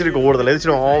 ഇത് ഇച്ചിരി കൂടുതൽ, ഇത്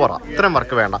ഇച്ചിരി ഓവറാ. ഇത്രയും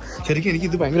വർക്ക് വേണ്ട. ശരിക്കും എനിക്ക്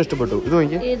ഇത് ഭയങ്കര ഇഷ്ടപ്പെട്ടു. ഇത്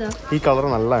നോക്കി, ഈ കളർ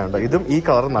നല്ലതായിട്ട്, ഇതും ഈ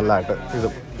കളർ നല്ലതായിട്ട്.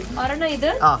 ഇതും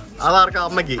അതാർക്ക്?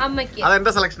 അമ്മയ്ക്ക്.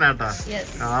 അതെന്റെ സെലക്ഷൻ ആയിട്ടാ.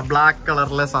 ബ്ലാക്ക്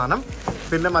കളറിലെ സാധനം.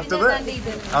 പിന്നെ മറ്റത്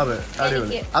അതെ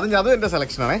അടിപൊളി. അതും എന്റെ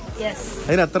സെലക്ഷൻ ആണേ.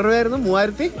 അതിന് എത്ര രൂപയായിരുന്നു?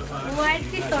 3900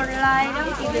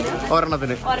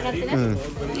 ഒരെണ്ണത്തിന്.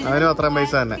 അതിനും അത്രയും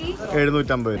പൈസ തന്നെ,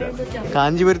 750 രൂപ.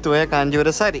 കാഞ്ചീപുരത്ത് പോയ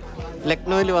കാഞ്ചീപുരം സാരി,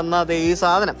 ലക്നൌവിൽ വന്ന അതേ ഈ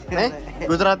സാധനം,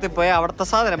 ഗുജറാത്തിൽ പോയ അവിടുത്തെ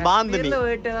സാധനം, ബാന്തിനി,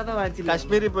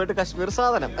 കാശ്മീരിൽ പോയിട്ട് കാശ്മീർ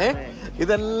സാധനം,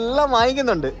 ഇതെല്ലാം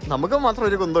വാങ്ങിക്കുന്നുണ്ട്. നമുക്ക് മാത്രം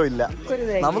ഒരു കുന്തവും ഇല്ല,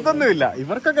 നമുക്കൊന്നുമില്ല.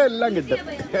 ഇവർക്കൊക്കെ എല്ലാം കിട്ടും.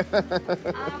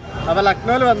 അപ്പൊ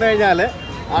ലക്നൌവിൽ വന്നു കഴിഞ്ഞാല്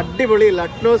അടിപൊളി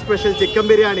ലക്നൗ സ്പെഷ്യൽ ചിക്കൻ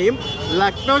ബിരിയാണിയും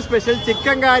ലക്നൗ സ്പെഷ്യൽ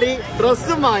ചിക്കൻ കാരി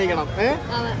ഡ്രസ്സും വാങ്ങിക്കണം.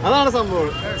 അതാണ് സംഭവം.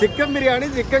 ചിക്കൻ ബിരിയാണി,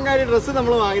 ചിക്കൻ കാരി ഡ്രസ്സ്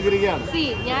നമ്മൾ വാങ്ങിച്ചിരിക്കുകയാണ്.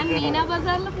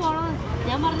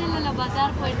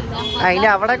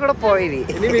 അവിടെ കൂടെ പോയി ഇനി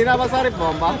മീന ബസാറിൽ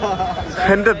പോകുമ്പോ.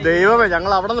 എന്റെ ദൈവമേ,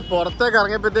 ഞങ്ങൾ അവിടെ നിന്ന് പുറത്തേക്ക്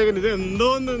ഇറങ്ങിയപ്പോഴത്തേക്കും ഇത്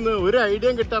എന്തോന്ന് ഒരു ഐഡിയ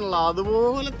കിട്ടാനുള്ള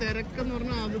അതുപോലെ തിരക്കെന്ന്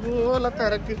പറഞ്ഞാൽ അതുപോലെ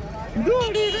തിരക്ക്.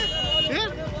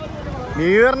 ന്യൂ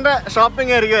ഇയറിന്റെ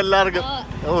ഷോപ്പിംഗ് ആയിരിക്കും എല്ലാവർക്കും.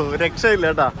 ഓ രക്ഷയില്ല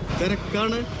കേട്ടാ,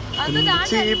 തിരക്കാണ്,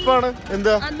 ചീപ്പാണ്.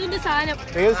 എന്താ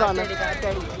ഏത് സാധനം?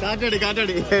 കാറ്റാടി.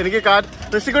 എനിക്ക്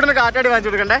ഋഷിക്കുട്ടിന് കാറ്റാടി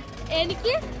വാങ്ങിച്ചു കൊടുക്കണ്ടേ?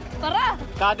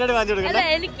 കാറ്റാടി വാങ്ങിച്ചു കൊടുക്കണ്ടേ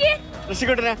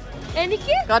ഋഷിക്കുട്ടിനെ?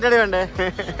 കാറ്റാടി വേണ്ടേ?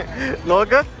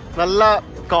 നോക്ക്, നല്ല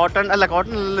കോട്ടൺ അല്ല,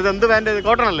 കോട്ടൺ അല്ല, ഇത് എന്ത് പാന്റ്?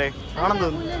 കോട്ടൺ അല്ലേ? ആണെന്ന്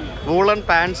തോന്നുന്നു. വൂളൻ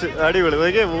പാൻസ്, അടിപൊളി.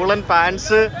 നോക്കിയേ, വൂളൻ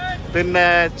പാൻസ്, പിന്നെ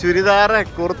ചുരിദാറ്,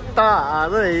 കുർത്ത,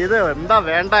 അത് ഇത് എന്താ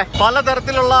വേണ്ടേ?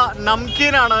 പലതരത്തിലുള്ള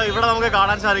നംകീനാണ് ഇവിടെ നമുക്ക്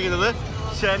കാണാൻ സാധിക്കുന്നത്.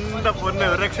 എന്റെ പൊന്ന്,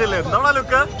 ഒരു രക്ഷയില്ല. എന്താണ്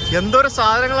ലുക്ക്? എന്തോരം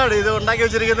സാധനങ്ങളാണ് ഇത് ഉണ്ടാക്കി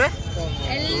വെച്ചിരിക്കുന്നത്.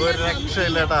 ഒരു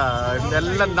രക്ഷയില്ല കേട്ടാ.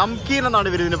 എല്ലാം നംകീൻ എന്നാണ്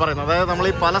ഇവർ ഇതിന് പറയുന്നത്. അതായത് നമ്മൾ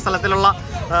ഈ പല സ്ഥലത്തിലുള്ള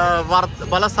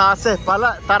പല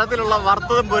തരത്തിലുള്ള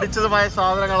വറുത്തതും പൊരിച്ചതുമായ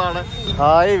സാധനങ്ങളാണ്.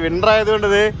 ഈ വിന്റർ ആയതുകൊണ്ട്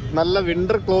ഇത് നല്ല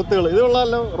വിന്റർ ക്ലോത്തുകൾ. ഇത്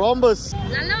കൊള്ളാമല്ലോ. റോംബേഴ്സ്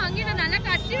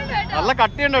നല്ല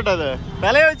കട്ടിയുണ്ട് കേട്ടോ. ഇത്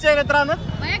വില ചോദിച്ചാൽ എത്രയാണ്?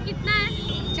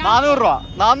 400 രൂപ.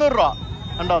 400 രൂപ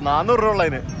ഉണ്ടോ? 400 രൂപ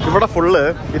ഉള്ളതിന്. ഇവിടെ ഫുള്ള്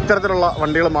ഇത്തരത്തിലുള്ള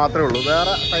വണ്ടികൾ മാത്രമേ ഉള്ളൂ,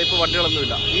 വേറെ ടൈപ്പ്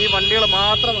വണ്ടികളൊന്നുമില്ല. ഈ വണ്ടികൾ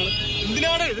മാത്രമാണ്.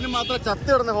 എന്തിനാണ് ഇതിന് മാത്രം ചത്ത്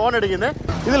കിടന്ന് ഹോൺ അടിക്കുന്നത്?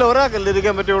 ഇതിൽ ഒരാൾക്കല്ലേ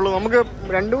ഇരിക്കാൻ പറ്റുള്ളൂ. നമുക്ക്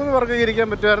 2-3 പേർക്ക് ഇരിക്കാൻ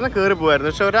പറ്റുമായിരുന്നു, കയറി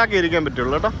പോയായിരുന്നു. പക്ഷെ ഒരാൾക്ക് ഇരിക്കാൻ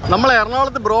പറ്റുള്ളൂ കേട്ടോ. നമ്മൾ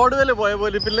എറണാകുളത്ത് ബ്രോഡ്വേയിൽ പോയ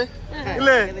പോലെ ഇപ്പില്ലേ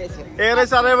ഇല്ലേ?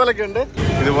 ഏകദേശം അതേപോലൊക്കെ ഉണ്ട്.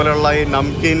 ഇതുപോലെയുള്ള ഈ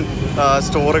നംകീൻ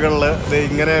സ്റ്റോറുകളിൽ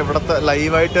ഇങ്ങനെ ഇവിടുത്തെ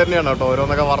ലൈവായിട്ട് തന്നെയാണ് കേട്ടോ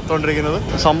ഓരോന്നൊക്കെ വറുത്തോണ്ടിരിക്കുന്നത്.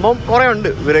 സംഭവം കുറെ ഉണ്ട്.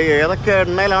 ഇവര് ഏതൊക്കെ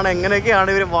എണ്ണയിലാണ്, എങ്ങനെയൊക്കെയാണ്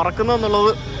ഇവർ വറക്കുന്നത്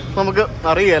എന്നുള്ളത് നമുക്ക്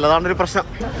അറിയാലോ, അതാണ് ഒരു പ്രശ്നം.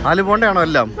 ആലു ബോണ്ടയാണോ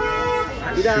എല്ലാം?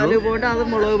 ഇത് ആലു ബോണ്ട, അത്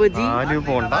മുളക് ബജി. ആലു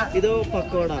ബോണ്ട, ഇത്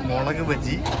പക്കോട, മുളക്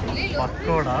ബജി,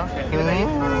 പക്കോട.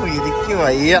 എനിക്ക്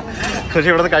വയ്യ, പക്ഷെ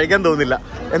ഇവിടെ കഴിക്കാൻ തോന്നില്ല.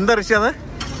 എന്താ ഋഷി അത്?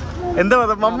 എന്താ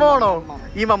മമ്മ ആണോ?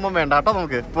 ഈ മമ്മ വേണ്ട കേട്ടോ,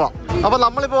 നമുക്ക് പോവാം. അപ്പൊ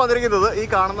നമ്മളിപ്പോ വന്നിരിക്കുന്നത് ഈ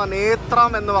കാണുന്ന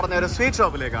നേത്രാം എന്ന് പറഞ്ഞ ഒരു സ്വീറ്റ്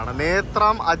ഷോപ്പിലേക്കാണ്.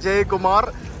 നേത്രാം അജയ് കുമാർ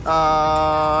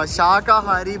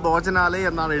ശാകാഹാരി ഭോജനാലയ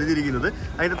എന്നാണ് എഴുതിയിരിക്കുന്നത്.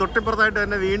 അതിന്റെ തൊട്ടിപ്പുറത്തായിട്ട്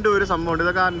തന്നെ വീണ്ടും ഒരു സംഭവമുണ്ട്.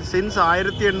 ഇതൊക്കെ സിൻസ്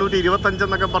 1825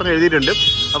 എന്നൊക്കെ പറഞ്ഞ് എഴുതിയിട്ടുണ്ട്.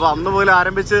 അപ്പോൾ അന്ന് പോലും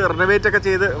ആരംഭിച്ച് റിനോവേറ്റ് ഒക്കെ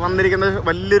ചെയ്ത് വന്നിരിക്കുന്ന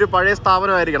വലിയൊരു പഴയ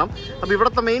സ്ഥാപനമായിരിക്കണം. അപ്പോൾ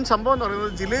ഇവിടുത്തെ മെയിൻ സംഭവം എന്ന്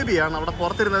പറയുന്നത് ജിലേബിയാണ്. അവിടെ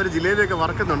പുറത്തിരുന്നവർ ജിലേബിയൊക്കെ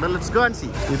വറക്കുന്നുണ്ട്. Let's go and see.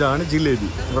 ഇതാണ് ജിലേബി,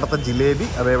 ഇവിടുത്തെ ജിലേബി.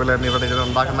 അതേപോലെ തന്നെ ഇവിടെ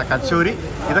ഉണ്ടാക്കുന്ന കച്ചോരി,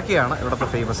 ഇതൊക്കെയാണ് ഇവിടുത്തെ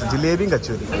ഫേമസ്. ജിലേബിയും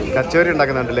കച്ചോരി. കച്ചോരി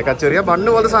ഉണ്ടാക്കുന്നുണ്ടല്ലേ? കച്ചോരിയ ബണ്ണ്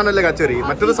പോലത്തെ സാധനമല്ലേ കച്ചോരി?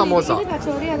 മറ്റൊരു സമോസ,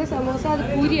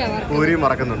 പൂരിയും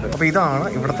മറക്കുന്നുണ്ട്. അപ്പൊ ഇതാണ്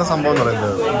ഇവിടുത്തെ സംഭവം എന്ന്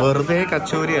പറയുന്നത്. വെറുതെ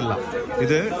കച്ചോരി അല്ല,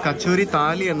 ഇത് കച്ചോരി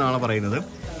താലി എന്നാണ് പറയുന്നത്.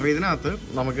 അപ്പൊ ഇതിനകത്ത്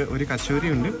നമുക്ക് ഒരു കച്ചോരി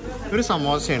ഉണ്ട്, ഒരു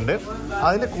സമോസയുണ്ട്.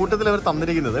 അതിന്റെ കൂട്ടത്തിൽ അവർ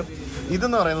തന്നിരിക്കുന്നത്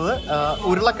ഇതെന്ന് പറയുന്നത്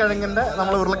ഉരുളക്കിഴങ്ങിന്റെ,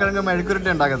 നമ്മൾ ഉരുളക്കിഴങ്ങ് മെഴുക്കുരുട്ടി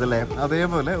ഉണ്ടാക്കത്തില്ലേ,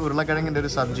 അതേപോലെ ഉരുളക്കിഴങ്ങിന്റെ ഒരു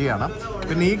സബ്ജിയാണ്.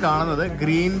 പിന്നെ ഈ കാണുന്നത്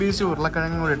ഗ്രീൻ പീസ്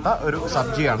ഉരുളക്കിഴങ്ങും കൂടി ഇട്ട ഒരു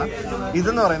സബ്ജിയാണ്.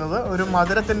 ഇതെന്ന് പറയുന്നത് ഒരു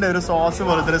മധുരത്തിന്റെ ഒരു സോസ്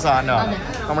പോലത്തെ ഒരു സാധനമാണ്.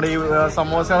 നമ്മുടെ ഈ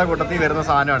സമോസയുടെ കൂട്ടത്തിൽ വരുന്ന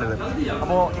സാധനമാണിത്.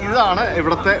 അപ്പോൾ ഇതാണ്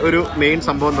ഇവിടുത്തെ ഒരു മെയിൻ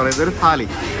സംഭവം എന്ന് പറയുന്നത്, ഒരു താലി.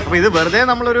 അപ്പോൾ ഇത് വെറുതെ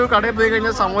നമ്മളൊരു കടയിൽ പോയി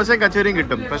കഴിഞ്ഞാൽ സമോസയും കച്ചോരിയും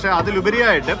കിട്ടും. പക്ഷെ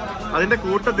അതിലുപരിയായിട്ട് അതിന്റെ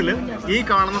കൂട്ടത്തിൽ ഈ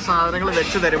കാണുന്ന സാധനങ്ങൾ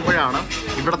വെച്ച് തരുമ്പോഴാണ്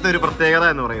ഇവിടുത്തെ ഒരു പ്രത്യേകത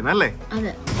എന്ന് പറയുന്നത്, അല്ലേ?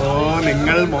 ഓ,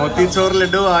 നിങ്ങൾ മോത്തിച്ചോറ്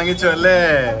ലഡു വാങ്ങിച്ചു അല്ലേ?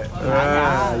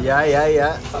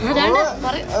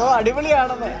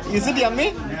 അടിപൊളിയാണെന്ന്. Is it yummy?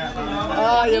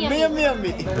 Yummy yummy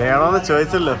yummy. വേണോന്ന്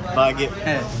ചോദിച്ചല്ലോ, ഭാഗ്യം.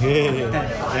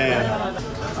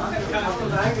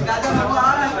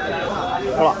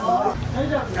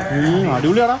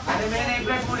 അടിപൊളിയാണോ?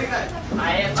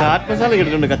 ചാറ്റ് മസാല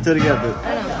കിട്ടിട്ടുണ്ട് കച്ചോരിക്കകത്ത്.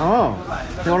 ഓ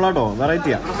കൊള്ളാട്ടോ,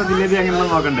 വെറൈറ്റിയാ. ഇവിടുത്തെ ജിലേബി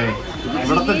എങ്ങനെയാണെന്ന് നോക്കണ്ടേ?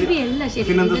 ഇവിടുത്തെ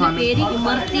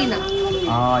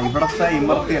ഇവിടുത്തെ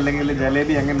ഇമർത്തി അല്ലെങ്കിൽ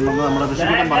ജലേബി എങ്ങനെയുണ്ടെന്ന് നമ്മുടെ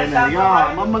ദൃശ്യം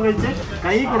പറയുന്നതായിരിക്കും. അമ്മ കഴിച്ച്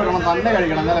കൈ കൊടുക്കണം, തന്നെ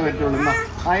കഴിക്കണം, എന്നാലേ പറ്റുള്ളൂ. എന്നാ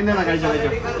അതിന്റെ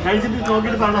കഴിച്ചിട്ട്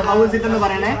നോക്കിയിട്ട് പറയണം ഹൗസ് ഇറ്റ് എന്ന്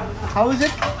പറയണേ. ഹൗസ്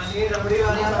ഇറ്റ്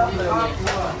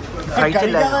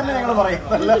തന്നെ ഞങ്ങൾ പറയും.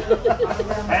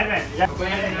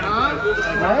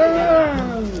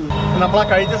 നമ്മളാ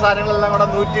കഴിച്ച സാധനങ്ങളെല്ലാം കൂടെ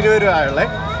 120 രൂപ ആയുള്ളേ.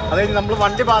 അത് കഴിഞ്ഞ് നമ്മൾ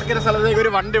വണ്ടി പാർക്ക് ചെയ്യുന്ന സ്ഥലത്തേക്ക്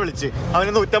ഒരു വണ്ടി വിളിച്ച്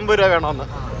അവന് 150 രൂപ വേണമെന്ന്.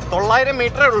 900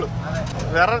 മീറ്ററേ ഉള്ളൂ,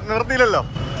 വേറെ നിവർത്തിയില്ലല്ലോ.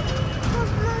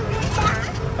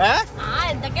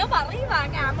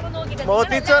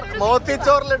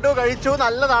 മോത്തിച്ചോർ ലഡു കഴിച്ചു,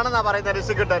 നല്ലതാണെന്നാ പറയുന്നത്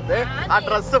ഋഷിക്കുട്ടന്റെ. ആ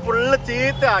ഡ്രസ്സ് ഫുള്ള്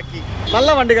ചീത്തയാക്കി. നല്ല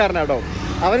വണ്ടിക്കാരനാട്ടോ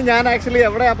അവന്. ഞാൻ ആക്ച്വലി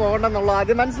എവിടെയാ പോകണ്ടെന്നുള്ളത്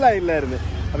ആദ്യം മനസ്സിലായില്ലായിരുന്നു.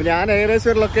 അപ്പൊ ഞാൻ ഏകദേശം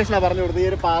ഒരു ലൊക്കേഷനാണ് പറഞ്ഞു കൊടുത്തത്, ഈ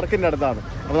ഒരു പാർക്കിന്റെ അടുത്താണ്.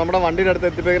 അപ്പൊ നമ്മുടെ വണ്ടിയുടെ അടുത്ത്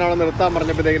എത്തിപ്പോയി അവിടെ നിർത്താൻ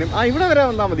പറഞ്ഞപ്പോഴത്തേക്കും ഇവിടെ വരെ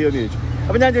വന്നാൽ മതിയോ എന്ന് ചോദിച്ചു.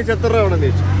 അപ്പൊ ഞാൻ ചോദിച്ചു എത്ര രൂപ വേണമെന്ന്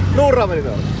ചോദിച്ചു. 100 രൂപ മതി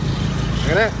പറഞ്ഞു.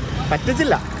 അങ്ങനെ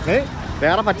പറ്റിച്ചില്ല.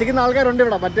 വേറെ പറ്റിക്കുന്ന ആൾക്കാരുണ്ട്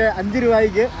ഇവിടെ. മറ്റേ 5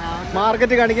 രൂപയ്ക്ക്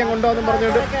മാർക്കറ്റ് കാണിക്കാൻ കൊണ്ടുപോകാന്നും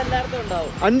പറഞ്ഞുകൊണ്ട്,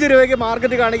 5 രൂപയ്ക്ക്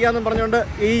മാർക്കറ്റ് കാണിക്കാന്നും പറഞ്ഞുകൊണ്ട്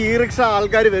ഈ റിക്ഷ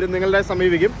ആൾക്കാർ വരും, നിങ്ങളുടെ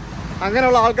സമീപിക്കും.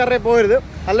 അങ്ങനെയുള്ള ആൾക്കാരെ പോകരുത്.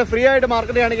 അല്ല ഫ്രീ ആയിട്ട്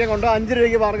മാർക്കറ്റ് കാണിക്കാൻ കൊണ്ടുപോകാം, 5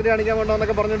 രൂപയ്ക്ക് മാർക്കറ്റ് കാണിക്കാൻ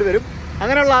കൊണ്ടുപോകാന്നൊക്കെ പറഞ്ഞുകൊണ്ട് വരും.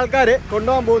 അങ്ങനെയുള്ള ആൾക്കാർ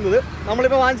കൊണ്ടുപോകാൻ പോകുന്നത്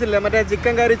നമ്മളിപ്പോൾ വാങ്ങിച്ചില്ലേ മറ്റേ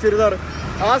ചിക്കൻകാരി ചുരിദാർ,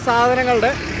 ആ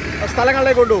സാധനങ്ങളുടെ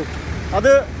സ്ഥലങ്ങളിലേക്ക് കൊണ്ടുപോകും.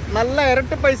 അത് നല്ല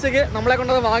ഇരട്ടി പൈസയ്ക്ക് നമ്മളെ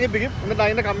കൊണ്ടത് വാങ്ങിപ്പിക്കും. എന്നിട്ട്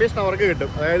അതിൻ്റെ കമ്മീഷൻ അവർക്ക് കിട്ടും.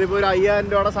 അതായത് ഇപ്പോൾ ഒരു 5000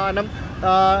 രൂപയുടെ സാധനം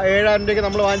 7000 രൂപയ്ക്ക്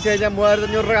നമ്മൾ വാങ്ങിച്ചു കഴിഞ്ഞാൽ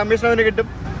 3500 രൂപ കമ്മീഷൻ അവന് കിട്ടും.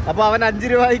 അപ്പോൾ അവൻ 5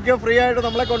 രൂപയ്ക്ക് ഫ്രീ ആയിട്ട്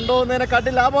നമ്മളെ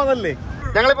കൊണ്ടുപോകുന്നതിനെക്കാട്ടി ലാഭമാണല്ലേ.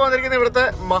 ഞങ്ങളിപ്പോൾ വന്നിരിക്കുന്നത് ഇവിടുത്തെ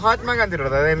മഹാത്മാഗാന്ധി റോഡ്,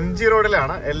 അതായത് MG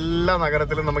റോഡിലാണ്. എല്ലാ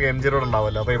നഗരത്തിലും നമുക്ക് MG റോഡ്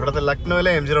ഉണ്ടാവുമല്ലോ. അപ്പോൾ ഇവിടുത്തെ ലക്നൌവിലെ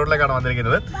MG റോഡിലേക്കാണ്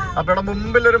വന്നിരിക്കുന്നത്. അപ്പോൾ ഇവിടെ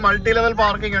മുമ്പിൽ ഒരു മൾട്ടി ലെവൽ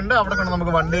പാർക്കിംഗ് ഉണ്ട്. അവിടെ കൊണ്ട്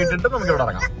നമുക്ക് വണ്ടി ഇട്ടിട്ട് നമുക്ക് ഇവിടെ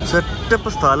ഇറങ്ങാം. സെറ്റപ്പ്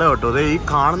സ്ഥലം കേട്ടോ. അതെ, ഈ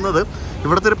കാണുന്നത്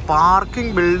ഇവിടുത്തെ ഒരു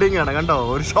പാർക്കിംഗ് ബിൽഡിംഗ് ആണ്. കണ്ടോ,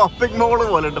 ഒരു ഷോപ്പിംഗ് മോള്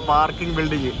പോലെ ഉണ്ട് പാർക്കിംഗ്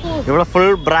ബിൽഡിംഗ്. ഇവിടെ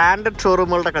ഫുൾ ബ്രാൻഡഡ്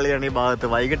ഷോറൂമുകളുടെ കളിയാണ് ഈ ഭാഗത്ത്.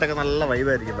 വൈകിട്ടൊക്കെ നല്ല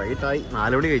വൈബായിരിക്കും. വൈകിട്ടായി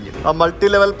 4 മണി കഴിഞ്ഞു. ആ മൾട്ടി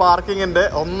ലെവൽ പാർക്കിങ്ങിന്റെ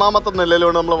 1ാമത്തെ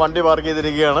നിലയിലാണ് നമ്മൾ വണ്ടി പാർക്ക്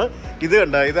ചെയ്തിരിക്കുകയാണ്. ഇത്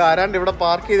കണ്ട, ഇത് ആരാണ്ട് ഇവിടെ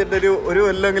പാർക്ക് ചെയ്തിട്ട് ഒരു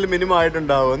കൊല്ലെങ്കിലും മിനിമം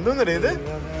ആയിട്ടുണ്ടാവും. എന്തോന്നറിയ ഇത്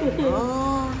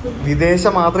വിദേശ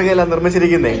മാതൃകയല്ല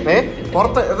നിർമ്മിച്ചിരിക്കുന്നേ.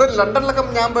 പുറത്ത് ഇത് ലണ്ടനിലൊക്കെ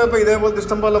ഞാൻ പോയപ്പോ ഇതേപോലത്തെ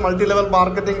ഇഷ്ടംപോലെ മൾട്ടി ലെവൽ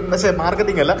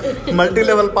മാർക്കറ്റിംഗ് അല്ല, മൾട്ടി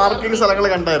ലെവൽ പാർക്കിംഗ് സ്ഥലങ്ങൾ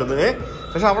കണ്ടായിരുന്നു.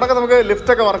 പക്ഷെ അവിടെയൊക്കെ നമുക്ക്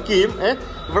ലിഫ്റ്റ് ഒക്കെ വർക്ക് ചെയ്യും.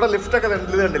 ഇവിടെ ലിഫ്റ്റ് ഒക്കെ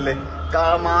ഇത് കണ്ടില്ലേ,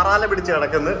 മാറാല പിടിച്ച്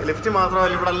കിടക്കുന്നത്. ലിഫ്റ്റ്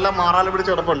മാത്രമല്ല, ഇവിടെ എല്ലാം മാറാല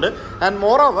പിടിച്ച് കിടപ്പുണ്ട്. ആൻഡ്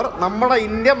മോർ ഓവർ നമ്മുടെ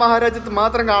ഇന്ത്യ മഹാരാജ്യത്ത്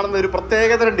മാത്രം കാണുന്ന ഒരു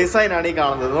പ്രത്യേകതരം ഡിസൈനാണ് ഈ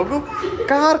കാണുന്നത്. നോക്കൂ,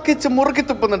 കാർക്കിച്ച് മുറുക്കി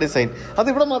തുപ്പുന്ന ഡിസൈൻ. അത്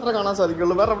ഇവിടെ മാത്രമേ കാണാൻ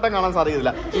സാധിക്കുള്ളൂ, വേറെ എവിടെ കാണാൻ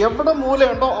സാധിക്കില്ല. എവിടെ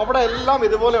മൂലയുണ്ടോ അവിടെ എല്ലാം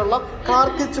ഇതുപോലെയുള്ള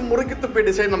കാർക്കിച്ച് മുറുക്കി തുപ്പി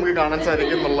ഡിസൈൻ നമുക്ക് കാണാൻ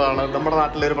സാധിക്കും എന്നുള്ളതാണ് നമ്മുടെ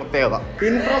നാട്ടിലെ ഒരു പ്രത്യേകത.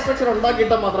 ഇൻഫ്രാസ്ട്രക്ചർ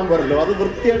ഉണ്ടാക്കിയിട്ടാൽ മാത്രം പോരല്ലോ, അത്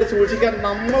വൃത്തിയായിട്ട് സൂക്ഷിക്കാൻ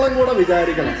നമ്മളും കൂടെ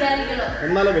വിചാരിക്കണം,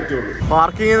 എന്നാലേ പറ്റുള്ളൂ.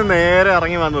 പാർക്കിങ്ങിൽ നിന്ന് നേരെ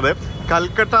ഇറങ്ങി വന്നത്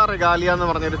കൽക്കട്ട റിഗാലിയ എന്ന്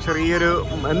പറഞ്ഞൊരു ചെറിയൊരു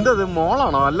എന്തത്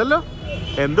മോളാണോ? അല്ലല്ലോ,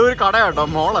 എന്തോ ഒരു കട കേട്ടോ,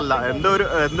 മോളല്ല, എന്തോ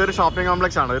ഒരു ഷോപ്പിംഗ്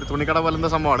കോംപ്ലക്സ് ആണ്, ഒരു തുണിക്കട പോലത്തെ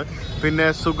സംഭവമാണ്. പിന്നെ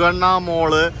സുഗണ്ണ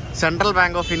മോള്, സെൻട്രൽ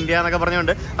ബാങ്ക് ഓഫ് ഇന്ത്യ എന്നൊക്കെ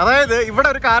പറഞ്ഞുകൊണ്ട്. അതായത് ഇവിടെ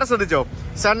ഒരു കാര്യം ശ്രദ്ധിച്ചോ,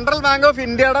 സെൻട്രൽ ബാങ്ക് ഓഫ്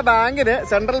ഇന്ത്യയുടെ ബാങ്കിന്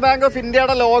സെൻട്രൽ ബാങ്ക് ഓഫ്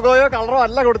ഇന്ത്യയുടെ ലോഗോയോ കളറോ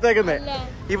അല്ല കൊടുത്തേക്കുന്നത്.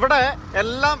 ഇവിടെ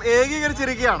എല്ലാം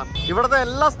ഏകീകരിച്ചിരിക്കുകയാണ്. ഇവിടുത്തെ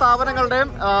എല്ലാ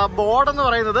സ്ഥാപനങ്ങളുടെയും ബോർഡ് എന്ന്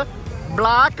പറയുന്നത്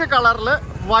ബ്ലാക്ക് കളറില്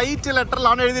വൈറ്റ്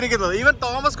ലെറ്ററിലാണ് എഴുതിയിരിക്കുന്നത്. ഈവൻ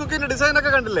തോമസ് കുക്കിന്റെ ഡിസൈൻ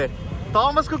ഒക്കെ കണ്ടില്ലേ,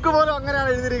 തോമസ് കുക്ക് പോലും അങ്ങനെയാണ്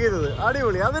എഴുതിയിരിക്കുന്നത്.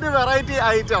 അടിപൊളി, അതൊരു വെറൈറ്റി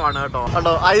ഐറ്റം ആണ് കേട്ടോ.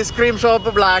 കണ്ടോ, ഐസ്ക്രീം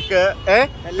ഷോപ്പ് ബ്ലാക്ക്,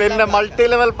 പിന്നെ multi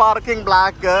level parking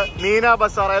black, Meena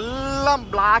Bazar എല്ലാം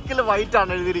ബ്ലാക്കിൽ വൈറ്റ്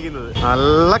ആണ് എഴുതിയിരിക്കുന്നത്.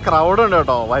 നല്ല ക്രൗഡ് ഉണ്ട്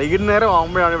കേട്ടോ. വൈകുന്നേരം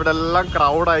ആകുമ്പോഴാണ് ഇവിടെ എല്ലാം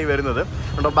ക്രൗഡായി വരുന്നത്.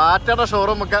 കണ്ടോ, ബാറ്റയുടെ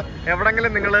ഷോറൂം ഒക്കെ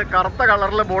എവിടെങ്കിലും നിങ്ങൾ കറുത്ത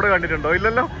കളറിലെ ബോർഡ് കണ്ടിട്ടുണ്ടോ?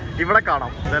 ഇല്ലല്ലോ, ഇവിടെ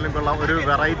കാണാം. എന്തായാലും കൊള്ളാം, ഒരു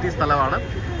വെറൈറ്റി സ്ഥലമാണ്.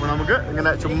 നമുക്ക്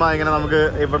ഇങ്ങനെ ചുമ്മാ ഇങ്ങനെ നമുക്ക്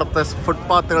ഇവിടുത്തെ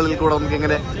ഫുട്പാത്തുകളിൽ കൂടെ നമുക്ക്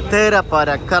ഇങ്ങനെ തേരപ്പാര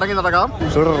കറങ്ങി നടക്കാം.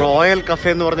 ഇവിടെ റോയൽ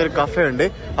കഫേ എന്ന് പറഞ്ഞൊരു കഫേ ഉണ്ട്.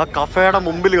 ആ കഫേയുടെ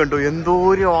മുമ്പിൽ കണ്ടു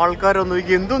എന്തോരം ആൾക്കാരൊന്നും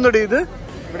നോക്കി. എന്തോന്നടി ഇത്?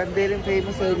 ഇവിടെ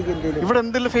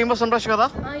എന്തെങ്കിലും ഫേമസ് ഉണ്ടോ കഥ?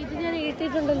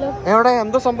 എവിടെ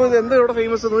എന്തോ സംഭവം, എന്തോ ഇവിടെ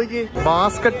ഫേമസ് നോക്കി.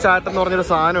 ബാസ്കറ്റ് ചാറ്റ് എന്ന് പറഞ്ഞൊരു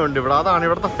സാധനം ഉണ്ട് ഇവിടെ, അതാണ്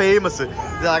ഇവിടുത്തെ ഫേമസ്.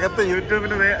 ഇത് അകത്ത്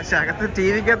അകത്ത്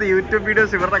ടിവിക്കകത്ത് യൂട്യൂബ്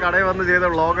വീഡിയോസ് ഇവരുടെ കടയിൽ വന്ന് ചെയ്ത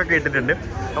വ്ളോഗൊക്കെ ഇട്ടിട്ടുണ്ട്.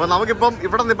 അപ്പൊ നമുക്കിപ്പം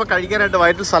ഇവിടെ നിന്ന് ഇപ്പൊ കഴിക്കാനായിട്ട്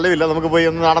വയറ്റിൽ സ്ഥലമില്ല. നമുക്ക് പോയി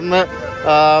ഒന്ന് നടന്ന്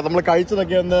നമ്മൾ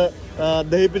കഴിച്ചതൊക്കെ ഒന്ന്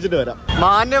ദഹിപ്പിച്ചിട്ട് വരാം.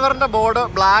 മാന്യവറിന്റെ ബോർഡ്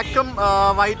ബ്ലാക്കും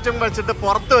വൈറ്റും വെച്ചിട്ട്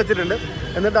പുറത്ത് വെച്ചിട്ടുണ്ട്.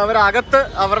 എന്നിട്ട് അവരകത്ത്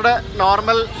അവരുടെ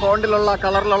നോർമൽ ഫോണ്ടിലുള്ള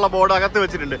കളറിലുള്ള ബോർഡ് അകത്ത്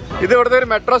വെച്ചിട്ടുണ്ട്. ഇത് ഇവിടുത്തെ ഒരു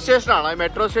മെട്രോ സ്റ്റേഷനാണ്.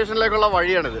 മെട്രോ സ്റ്റേഷനിലേക്കുള്ള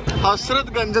വഴിയാണിത്.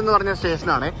 ഹസ്രത് ഗഞ്ച് എന്ന് പറഞ്ഞ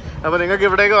സ്റ്റേഷനാണ്. അപ്പൊ നിങ്ങൾക്ക്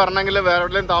ഇവിടേക്ക് വരണമെങ്കിൽ വേറെ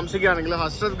എവിടെയും താമസിക്കുകയാണെങ്കിൽ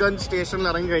ഹസ്രത് ഗഞ്ച് സ്റ്റേഷനിൽ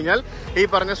ഇറങ്ങി കഴിഞ്ഞാൽ ഈ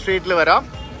പറഞ്ഞ സ്ട്രീറ്റിൽ വരാം.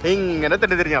 ഇങ്ങനെ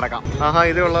തിരിഞ്ഞ് നടക്കാം. ആഹാ,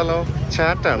 ഇത് ഉള്ളല്ലോ,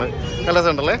 ചാറ്റാണ്, നല്ല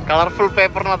സെന്ററല്ലേ, കളർഫുൾ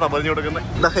പേപ്പറിനകത്താണ് പതിഞ്ഞു കൊടുക്കുന്നത്.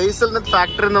 ദ ഹേസൽനട്ട്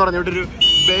ഫാക്ടറി എന്ന് പറഞ്ഞിട്ടൊരു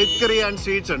ബേക്കറി ആൻഡ്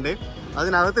സ്വീറ്റ്സ് ഉണ്ട്.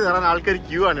 അതിനകത്ത് കയറാൻ ആൾക്കാർ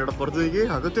ക്യൂ ആണ്. ഇവിടെ പുറത്തേക്ക്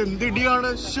അകത്ത് എന്തിടിയാണ്.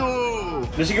 ഷോ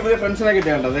ഋഷിക്ക് പുതിയ ഫ്രണ്ട്സിനെ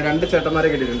കിട്ടിയുണ്ട്. 2 ചേട്ടന്മാരെ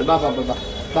കിട്ടിയിട്ടുണ്ട്.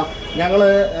 ഞങ്ങള്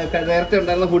നേരത്തെ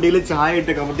ഉണ്ടായിരുന്ന ഹുഡിയിൽ ചായ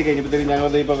ഇട്ട് കമത്തി കഴിഞ്ഞപ്പോഴത്തേക്ക്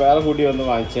ഞങ്ങൾ ഇപ്പൊ വേറെ ഹുഡി വന്ന്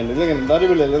വാങ്ങിച്ചിട്ടുണ്ട്. ഇത് എന്താ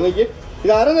അറിയില്ല നോക്കി,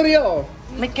 ഇത് ആരെന്നറിയാവോ?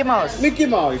 Mickey mouse. മിക്കി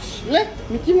മൗസ് അല്ലേ?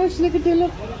 മിക്കി മൗസിനെ കിട്ടിയല്ലോ.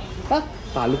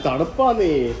 തണുപ്പാന്നേ,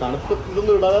 തണുപ്പ്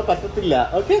ഇതൊന്നും ഇടാതെ പറ്റത്തില്ല.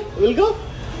 Okay, will go.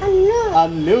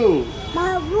 അന്നു,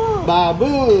 ബാബു,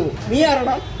 നീ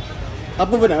ആരടാ?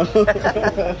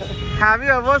 Have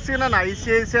you ever seen an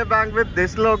ICICI bank with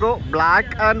this logo, black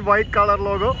and white color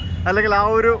logo? അല്ലെങ്കിൽ ആ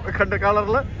ഒരു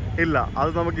കളറിൽ ഇല്ല. അത്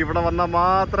നമുക്ക് ഇവിടെ വന്നാൽ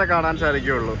മാത്രമേ കാണാൻ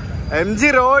സാധിക്കുകയുള്ളൂ. MG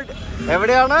റോഡ്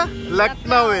എവിടെയാണ്?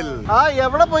 ലക്നൌവിൽ.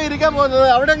 എവിടെ പോയി ഇരിക്കാൻ പോകുന്നത്?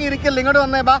 അവിടെ അങ്ങ് ഇരിക്കല്ല, ഇങ്ങോട്ട്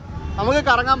വന്നേ, ബാ നമുക്ക്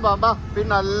കറങ്ങാൻ പോവാം.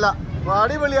 പിന്നല്ല,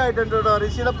 അടിപൊളിയായിട്ടുണ്ട് കേട്ടോ.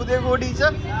 ഋഷിയുടെ പുതിയ കോടീച്ച്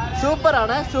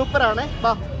സൂപ്പറാണ്.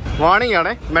 ബാ, വാണിംഗ്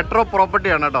ആണ്, മെട്രോ പ്രോപ്പർട്ടി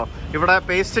ആണ് കേട്ടോ. ഇവിടെ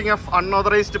pasting of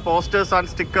unauthorised posters and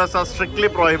stickers R strictly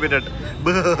prohibited.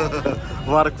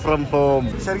 Work from home.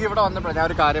 ശരിക്കും ഇവിടെ വന്നപ്പോഴാണ് ഞാൻ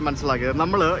ഒരു കാര്യം മനസ്സിലാക്കിയത്.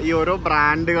 നമ്മൾ ഈ ഓരോ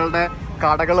ബ്രാൻഡുകളുടെ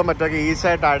കടകളും മറ്റൊക്കെ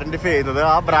ഈസിയായിട്ട് ഐഡന്റിഫൈ ചെയ്യുന്നത്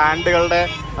ആ ബ്രാൻഡുകളുടെ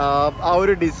ആ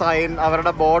ഒരു ഡിസൈൻ,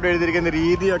 അവരുടെ ബോർഡ് എഴുതിയിരിക്കുന്ന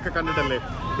രീതിയൊക്കെ കണ്ടിട്ടല്ലേ.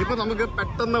 ഇപ്പൊ നമുക്ക്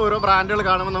പെട്ടെന്ന് ഓരോ ബ്രാൻഡുകൾ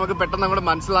കാണുമ്പോൾ നമുക്ക് പെട്ടെന്ന് അങ്ങോട്ട്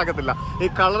മനസ്സിലാക്കത്തില്ല. ഈ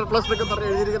കളർ പ്ലസ് എന്നൊക്കെ പറഞ്ഞ്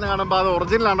എഴുതിയിരിക്കുന്ന കാണുമ്പോൾ അത്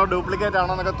ഒറിജിനൽ ആണോ ഡ്യൂപ്ലിക്കേറ്റ്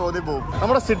ആണോ എന്നൊക്കെ തോന്നിപ്പോകും.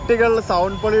 നമ്മുടെ സിറ്റികളിൽ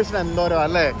സൗണ്ട് പൊല്യൂഷൻ എന്തോരോ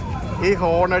അല്ലേ. ഈ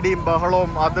ഹോണടിയും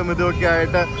ബഹളവും അതും ഇതുമൊക്കെ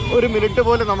ആയിട്ട് ഒരു മിനിറ്റ്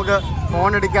പോലും നമുക്ക്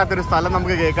ഹോൺ അടിക്കാത്തൊരു സ്ഥലം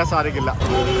നമുക്ക് കേൾക്കാൻ സാധിക്കില്ല.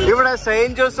 ഇവിടെ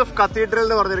സെയിന്റ് ജോസഫ് കത്തീഡ്രൽ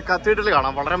എന്ന് പറഞ്ഞൊരു കത്തീഡ്രൽ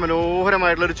കാണാം. വളരെ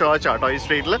മനോഹരമായിട്ടുള്ളൊരു ചേർച്ച് ആട്ടോ ഈ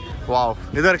സ്ട്രീറ്റിൽ. വാവ്,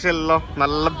 ഇത് രക്ഷയില്ലല്ലോ,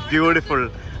 നല്ല ബ്യൂട്ടിഫുൾ,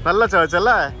 നല്ല ചേർച്ച്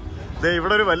അല്ലേ.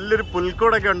 ഇവിടെ ഒരു വലിയൊരു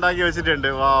പുൽക്കൂടൊക്കെ ഉണ്ടാക്കി വെച്ചിട്ടുണ്ട്.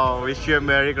 വാ, വിഷ് യു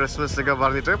മേരി ക്രിസ്മസ് ഒക്കെ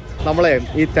പറഞ്ഞിട്ട്. നമ്മളെ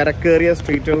ഈ തിരക്കേറിയ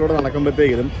സ്ട്രീറ്റുകളിലൂടെ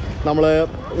നടക്കുമ്പോഴത്തേക്കും നമ്മൾ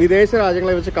വിദേശ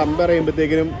രാജ്യങ്ങളെ വെച്ച് കമ്പയർ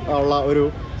ചെയ്യുമ്പോഴത്തേക്കിനും ഉള്ള ഒരു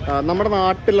നമ്മുടെ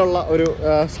നാട്ടിലുള്ള ഒരു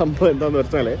സംഭവം എന്താണെന്ന്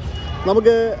വെച്ചാൽ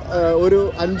നമുക്ക് ഒരു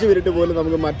 5 മിനിറ്റ് പോലും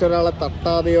നമുക്ക് മറ്റൊരാളെ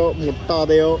തട്ടാതെയോ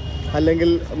മുട്ടാതെയോ അല്ലെങ്കിൽ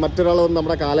മറ്റൊരാളെ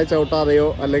നമ്മുടെ കാലെ ചവിട്ടാതെയോ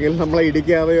അല്ലെങ്കിൽ നമ്മളെ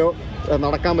ഇടിക്കാതെയോ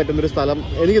നടക്കാൻ പറ്റുന്നൊരു സ്ഥലം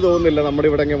എനിക്ക് തോന്നുന്നില്ല നമ്മുടെ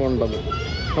ഇവിടെ എങ്ങനെ ഉണ്ടെന്ന്.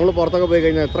 നമ്മൾ പുറത്തൊക്കെ പോയി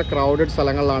കഴിഞ്ഞാൽ എത്ര ക്രൗഡഡ്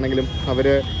സ്ഥലങ്ങളിലാണെങ്കിലും അവർ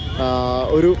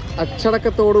ഒരു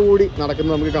അച്ചടക്കത്തോടുകൂടി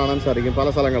നടക്കുന്നത് നമുക്ക് കാണാൻ സാധിക്കും പല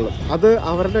സ്ഥലങ്ങളിലും. അത്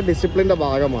അവരുടെ ഡിസിപ്ലിൻ്റെ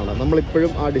ഭാഗമാണ്.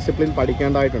 നമ്മളിപ്പോഴും ആ ഡിസിപ്ലിൻ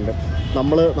പഠിക്കേണ്ടതായിട്ടുണ്ട്.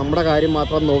 നമ്മുടെ കാര്യം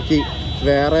മാത്രം നോക്കി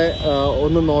വേറെ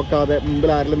ഒന്നും നോക്കാതെ,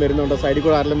 മുമ്പിൽ ആരെങ്കിലും വരുന്നുണ്ടോ, സൈഡിൽ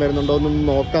കൂടെ ആരെങ്കിലും വരുന്നുണ്ടോ ഒന്നും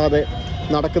നോക്കാതെ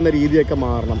നടക്കുന്ന രീതിയൊക്കെ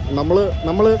മാറണം.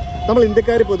 നമ്മൾ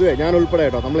ഇന്ത്യക്കാർ പൊതുവേ, ഞാൻ ഉൾപ്പെടെ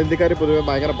കേട്ടോ, നമ്മൾ ഇന്ത്യക്കാർ പൊതുവേ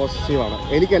ഭയങ്കര പോസിറ്റീവാണ്.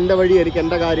 എനിക്ക് എൻ്റെ വഴി, എനിക്ക്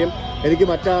എൻ്റെ കാര്യം, എനിക്ക്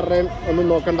മറ്റാരുടെയും ഒന്നും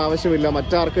നോക്കേണ്ട ആവശ്യമില്ല,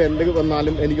 മറ്റാർക്കും എന്ത്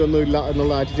വന്നാലും എനിക്കൊന്നുമില്ല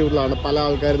എന്നുള്ള ആറ്റിറ്റ്യൂഡിലാണ് പല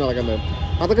ആൾക്കാരും നടക്കുന്നത്.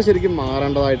 അതൊക്കെ ശരിക്കും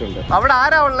മാറേണ്ടതായിട്ടുണ്ട്. അവിടെ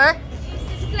ആരാ ഉള്ളേ?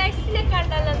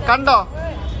 കണ്ടോ?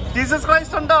 ജീസസ്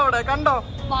ക്രൈസ്റ്റ് ഉണ്ടോ അവിടെ? കണ്ടോ?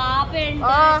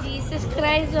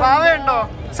 പാവയുണ്ടോ?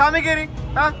 സ്വാമി കയറി.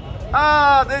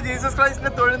 അതെ, ജീസസ്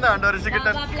ക്രൈസ്റ്റിന്റെ തൊഴുന്നുണ്ടോ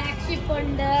ഋഷിക്കിട്ടൻ?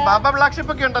 ബാബ ബ്ലാക്ക്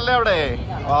ഷിപ്പ് ഒക്കെ ഉണ്ടല്ലേ അവിടെ.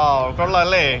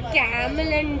 കൊള്ളാല്ലേ.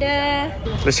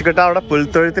 ഋഷിക്കിട്ട അവിടെ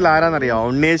പുൽത്തൊഴുത്തിൽ ആരാന്നറിയോ?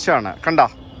 ഉണ്ണീശാണ്. കണ്ടോ?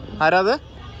 ആരാത്?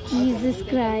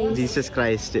 Jesus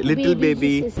Christ little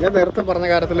baby. ഞാൻ നേരത്തെ പറഞ്ഞ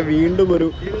കാര്യത്തിൽ വീണ്ടും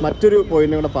മറ്റൊരു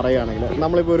പോയിന്റ് കൂടെ പറയുകയാണെങ്കിൽ,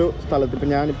 നമ്മളിപ്പോൾ ഒരു സ്ഥലത്ത്,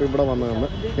 ഇപ്പം ഞാനിപ്പോൾ ഇവിടെ വന്നു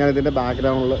ഞാൻ ഇതിൻ്റെ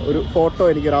ബാക്ക്ഗ്രൗണ്ടിൽ ഒരു ഫോട്ടോ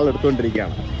എനിക്ക് ഒരാൾ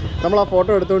എടുത്തുകൊണ്ടിരിക്കുകയാണ്. നമ്മൾ ആ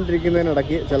ഫോട്ടോ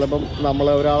എടുത്തുകൊണ്ടിരിക്കുന്നതിനിടയ്ക്ക് ചിലപ്പം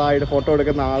ഒരാളായിട്ട് ഫോട്ടോ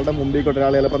എടുക്കുന്ന ആളുടെ മുമ്പിൽ കൊണ്ട്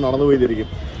ഒരാൾ ചിലപ്പോൾ നടന്നു പോയിരിക്കും.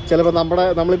 ചിലപ്പോൾ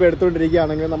നമ്മളിപ്പോൾ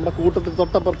എടുത്തുകൊണ്ടിരിക്കുകയാണെങ്കിൽ നമ്മുടെ കൂട്ടത്തിൽ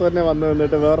തൊട്ടപ്പുറത്ത് തന്നെ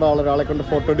വന്നിട്ട് ഒരാളെ കൊണ്ട്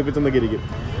ഫോട്ടോ എടുപ്പിച്ചെന്നൊക്കെ ഇരിക്കും.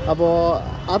 അപ്പോൾ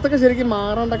അതൊക്കെ ശരിക്കും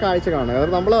മാറേണ്ട കാഴ്ച കാണുക.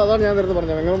 അതാണ് ഞാൻ നേരത്തെ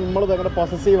പറഞ്ഞത്, നമ്മൾ ഭയങ്കര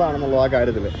പോസസീവ് ആണെന്നുള്ളത്. ആ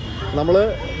കാര്യത്തിൽ നമ്മൾ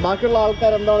ബാക്കിയുള്ള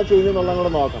ആൾക്കാർ എന്താണ് ചെയ്യുന്നതെന്നുള്ളത്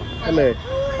കൂടെ നോക്കണം, അല്ലേ?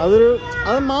 അത്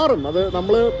മാറും.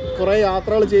 നമ്മൾ കുറേ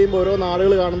യാത്രകൾ ചെയ്യുമ്പോൾ ഓരോ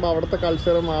നാടുകൾ കാണുമ്പോൾ അവിടുത്തെ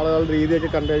കൾച്ചറും ആളുകളുടെ രീതിയൊക്കെ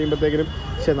കണ്ടു കഴിയുമ്പോഴത്തേക്കിനും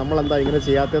പക്ഷേ നമ്മളെന്താ ഇങ്ങനെ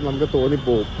ചെയ്യാത്തത് നമുക്ക്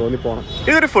തോന്നിപ്പോണം.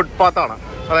 ഇതൊരു ഫുട്പാത്താണ്.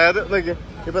 അതായത് നോക്കിയാൽ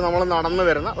ഇപ്പം നമ്മൾ നടന്നു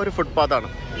വരുന്ന ഒരു ഫുട്പാത്താണ്.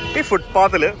 ഈ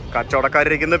ഫുട്പാത്തിൽ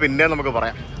കച്ചവടക്കാരിരിക്കുന്നത് പിന്നെ നമുക്ക്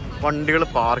പറയാം. വണ്ടികൾ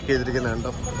പാർക്ക്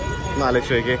ചെയ്തിരിക്കുന്നുണ്ടോ ഒന്ന്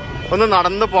ആലോചിച്ച് നോക്കിയേ. ഒന്ന്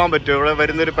നടന്നു പോകാൻ പറ്റുമോ? ഇവിടെ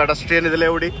വരുന്നൊരു പെഡസ്ട്രിയൻ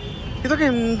ഇതിലെവിടെ? ഇതൊക്കെ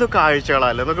എന്ത്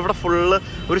കാഴ്ചകളല്ലേ. നമുക്ക് ഇവിടെ ഫുള്ള്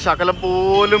ഒരു ശകലം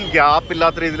പോലും ഗ്യാപ്പ്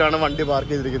ഇല്ലാത്ത രീതിയിലാണ് വണ്ടി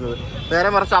പാർക്ക് ചെയ്തിരിക്കുന്നത്. നേരെ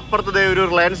മറിച്ച് അപ്പുറത്ത് ഒരു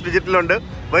റിലയൻസ് ഡിജിറ്റലുണ്ട്,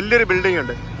 വലിയൊരു ബിൽഡിംഗ്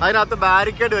ഉണ്ട്, അതിനകത്ത്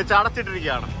ബാരിക്കേഡ് വെച്ച്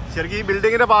അടച്ചിട്ടിരിക്കുകയാണ്. ശരിക്കും ഈ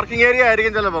ബിൽഡിങ്ങിന്റെ പാർക്കിംഗ് ഏരിയ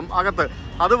ആയിരിക്കും ചിലപ്പം അകത്ത്,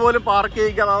 അതുപോലും പാർക്ക്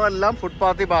ചെയ്യിക്കാതെ അതെല്ലാം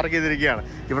ഫുട്പാത്തിൽ പാർക്ക് ചെയ്തിരിക്കുകയാണ്.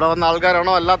 ഇവിടെ വന്ന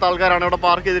ആൾക്കാരാണോ അല്ലാത്ത ആൾക്കാരാണോ ഇവിടെ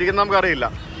പാർക്ക് ചെയ്തിരിക്കുന്നത് നമുക്കറിയില്ല.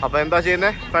 അപ്പോൾ എന്താ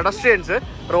ചെയ്യുന്നത്? പെഡസ്ട്രിയൻസ്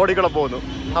റോഡിൽ കൂടെ പോകുന്നു.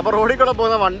 അപ്പോൾ റോഡിൽ കൂടെ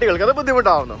പോകുന്ന വണ്ടികൾക്ക് അത്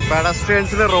ബുദ്ധിമുട്ടാവുന്നു.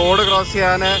 പെഡസ്ട്രിയൻസിന് റോഡ് ക്രോസ്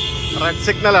ചെയ്യാൻ റെഡ്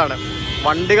സിഗ്നലാണ്,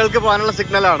 വണ്ടികൾക്ക് പോകാനുള്ള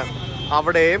സിഗ്നലാണ്.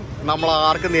 അവിടെയും നമ്മൾ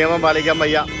ആർക്കും നിയമം പാലിക്കാൻ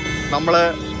വയ്യ. നമ്മൾ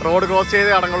റോഡ് ക്രോസ്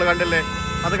ചെയ്തേ അടങ്ങുള്ളൂ, കണ്ടില്ലേ?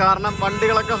 അത് കാരണം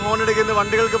വണ്ടികളൊക്കെ ഹോൺ അടിക്കുന്നു,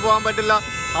 വണ്ടികൾക്ക് പോകാൻ പറ്റില്ല.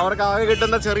 അവർക്ക് ആകെ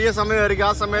കിട്ടുന്ന ചെറിയ സമയമായിരിക്കും.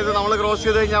 ആ സമയത്ത് നമ്മൾ ക്രോസ്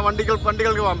ചെയ്ത് കഴിഞ്ഞാൽ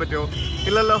വണ്ടികൾക്ക് പോകാൻ പറ്റുമോ?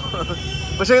 ഇല്ലല്ലോ.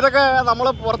 പക്ഷേ ഇതൊക്കെ നമ്മൾ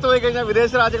പുറത്ത് പോയി കഴിഞ്ഞാൽ,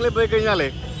 വിദേശ രാജ്യങ്ങളിൽ പോയി കഴിഞ്ഞാലേ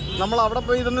നമ്മൾ അവിടെ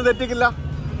പോയി ഇതൊന്നും തെറ്റിക്കില്ല.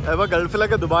 ഇപ്പോൾ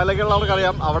ഗൾഫിലൊക്കെ ദുബായിലൊക്കെ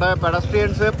ഉള്ളവർക്കറിയാം, അവിടെ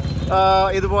പെഡസ്ട്രിയൻസ്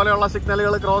ഇതുപോലെയുള്ള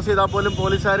സിഗ്നലുകൾ ക്രോസ് ചെയ്താൽ പോലും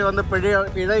പോലീസുകാർ വന്ന്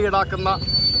പിഴ ഈടാക്കുന്ന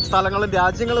സ്ഥലങ്ങളും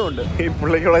രാജ്യങ്ങളും ഉണ്ട്. ഈ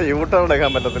പുള്ളിക്കുള്ള യൂട്ടേൺ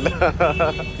എടുക്കാൻ പറ്റത്തില്ല.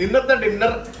 ഇന്നത്തെ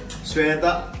ഡിന്നർ ശ്വേത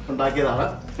ഉണ്ടാക്കിയതാണ്.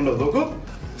 നോക്കൂ,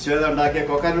 ശ്വേത ഉണ്ടാക്കിയ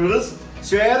കോക്ക നൂഡിൽസ്.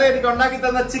 ശ്വേത എനിക്ക് ഉണ്ടാക്കി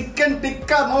തന്ന ചിക്കൻ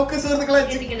ടിക്ക. നോക്ക് സുഹൃത്തുക്കളെ,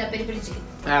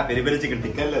 പെരി പെരി ചിക്കൻ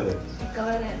ടിക്ക അല്ലേ അത്?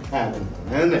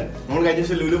 നമ്മൾ കഴിഞ്ഞ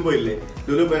ദിവസം ലുലു പോയില്ലേ?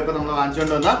 ലുലു പോയപ്പോ നമ്മൾ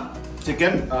വാങ്ങിച്ചുകൊണ്ട് വന്ന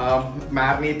ചിക്കൻ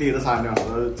മാരിനേറ്റ് ചെയ്ത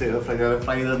സാധനമാണ്,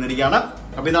 ഫ്രൈ തന്നിരിക്കുകയാണ്.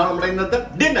 അപ്പൊ ഇതാണ് നമ്മുടെ ഇന്നത്തെ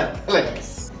ഡിന്നർ അല്ലേ?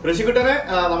 ഋഷിക്കുട്ടനെ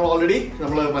നമ്മൾ ഓൾറെഡി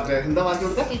മറ്റേ എന്താ വാങ്ങിച്ചു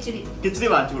കൊടുത്ത കിച്ചടി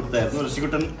വാങ്ങിച്ചു കൊടുത്തായിരുന്നു.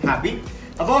 ഋഷിക്കുട്ടൻ ഹാപ്പി.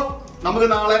 അപ്പൊ നമുക്ക്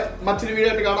നാളെ മറ്റൊരു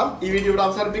വീഡിയോ ആയിട്ട് കാണാം. ഈ വീഡിയോ ഇവിടെ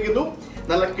അവസാനിപ്പിക്കുന്നു.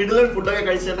 നല്ല കിടിലൻ ഫുഡൊക്കെ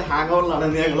കഴിച്ചിട്ട് ഹാങ് ഓവറിലാണ്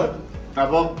ഞങ്ങള്.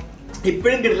 അപ്പൊ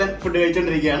ഇപ്പോഴും കിടിലൻ ഫുഡ്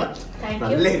കഴിച്ചോണ്ടിരിക്കുകയാണ്.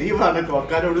 നല്ല എരിവാണ്.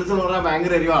 കോക്ക നൂഡിൽസ് എന്ന് പറഞ്ഞാൽ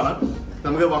ഭയങ്കര എരിവാണ്.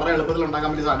 നമുക്ക് വളരെ എളുപ്പത്തിൽ ഉണ്ടാക്കാൻ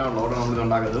പറ്റിയ സാധനമാണല്ലോ അവിടെ നമ്മൾ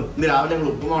ഉണ്ടാക്കുന്നത്. ഇന്ന് രാവിലെ ഞങ്ങൾ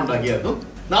ഉപ്പുമാ ഉണ്ടാക്കിയായിരുന്നു.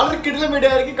 നാളെ ഒരു കിടിലൻ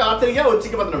വീഡിയോ ആയിരിക്കും. കാത്തിരിക്കുക.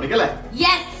 ഉച്ചയ്ക്ക് 10 അല്ലേ?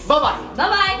 Bye bye.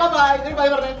 Bye bye. By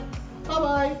പറഞ്ഞേ. Bye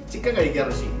bye. ചിക്കൻ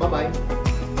കഴിക്കാം ഋഷി. Bye bye.